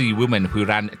AFC women who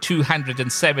ran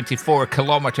 274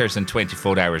 kilometres in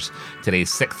 24 hours to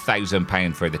raise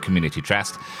 £6,000 for the Community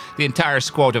Trust. The entire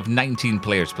squad of 19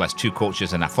 players plus 2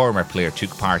 coaches and a former player took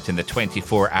part in the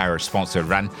 24-hour sponsored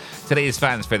run to raise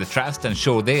funds for the Trust and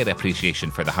show their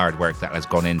appreciation for the hard work that has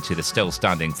gone into the Still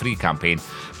Standing Free campaign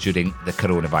during the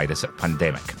coronavirus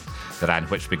pandemic. The run,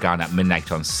 which began at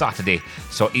midnight on Saturday,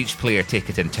 saw each player take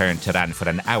it in turn to run for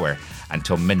an hour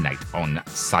until midnight on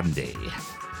Sunday.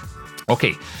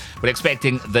 OK, we're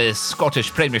expecting the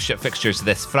Scottish Premiership fixtures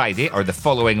this Friday or the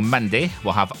following Monday.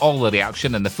 We'll have all of the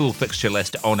action and the full fixture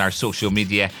list on our social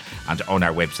media and on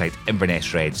our website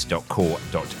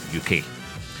invernessreds.co.uk.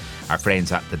 Our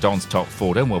friends at the Don's Talk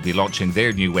Forum will be launching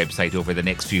their new website over the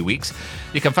next few weeks.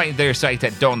 You can find their site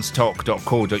at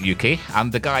donstalk.co.uk, and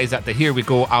the guys at the Here We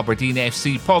Go Aberdeen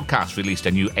FC podcast released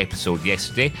a new episode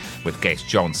yesterday with guest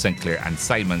John Sinclair and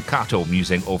Simon Cato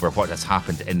musing over what has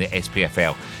happened in the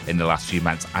SPFL in the last few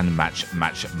months and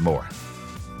much more.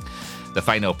 The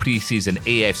final pre-season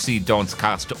AFC Dons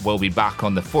cast will be back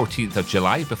on the 14th of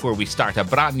July before we start a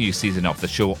brand new season of the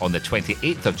show on the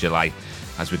 28th of July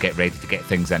as we get ready to get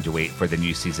things underway for the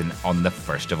new season on the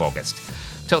 1st of August.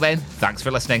 Till then, thanks for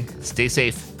listening, stay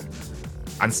safe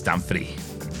and stand free.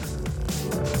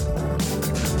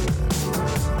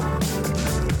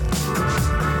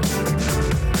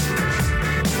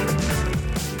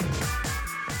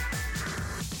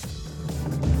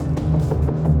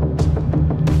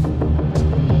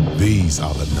 These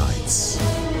are the nights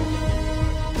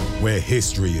where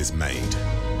history is made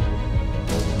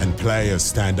and players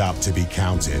stand up to be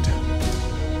counted.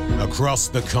 Across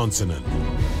the continent,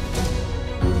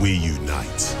 we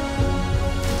unite,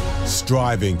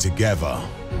 striving together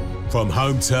from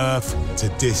home turf to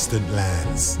distant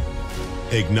lands,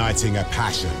 igniting a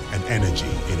passion and energy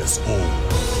in us all.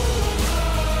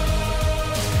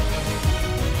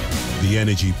 The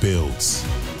energy builds,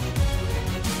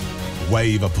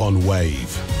 wave upon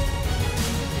wave,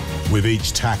 with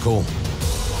each tackle,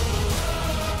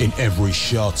 in every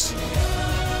shot,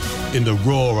 in the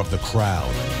roar of the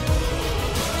crowd,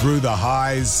 through the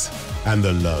highs and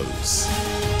the lows,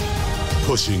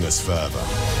 pushing us further,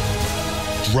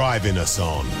 driving us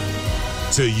on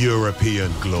to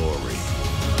European glory.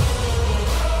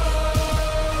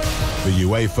 The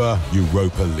UEFA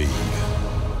Europa League.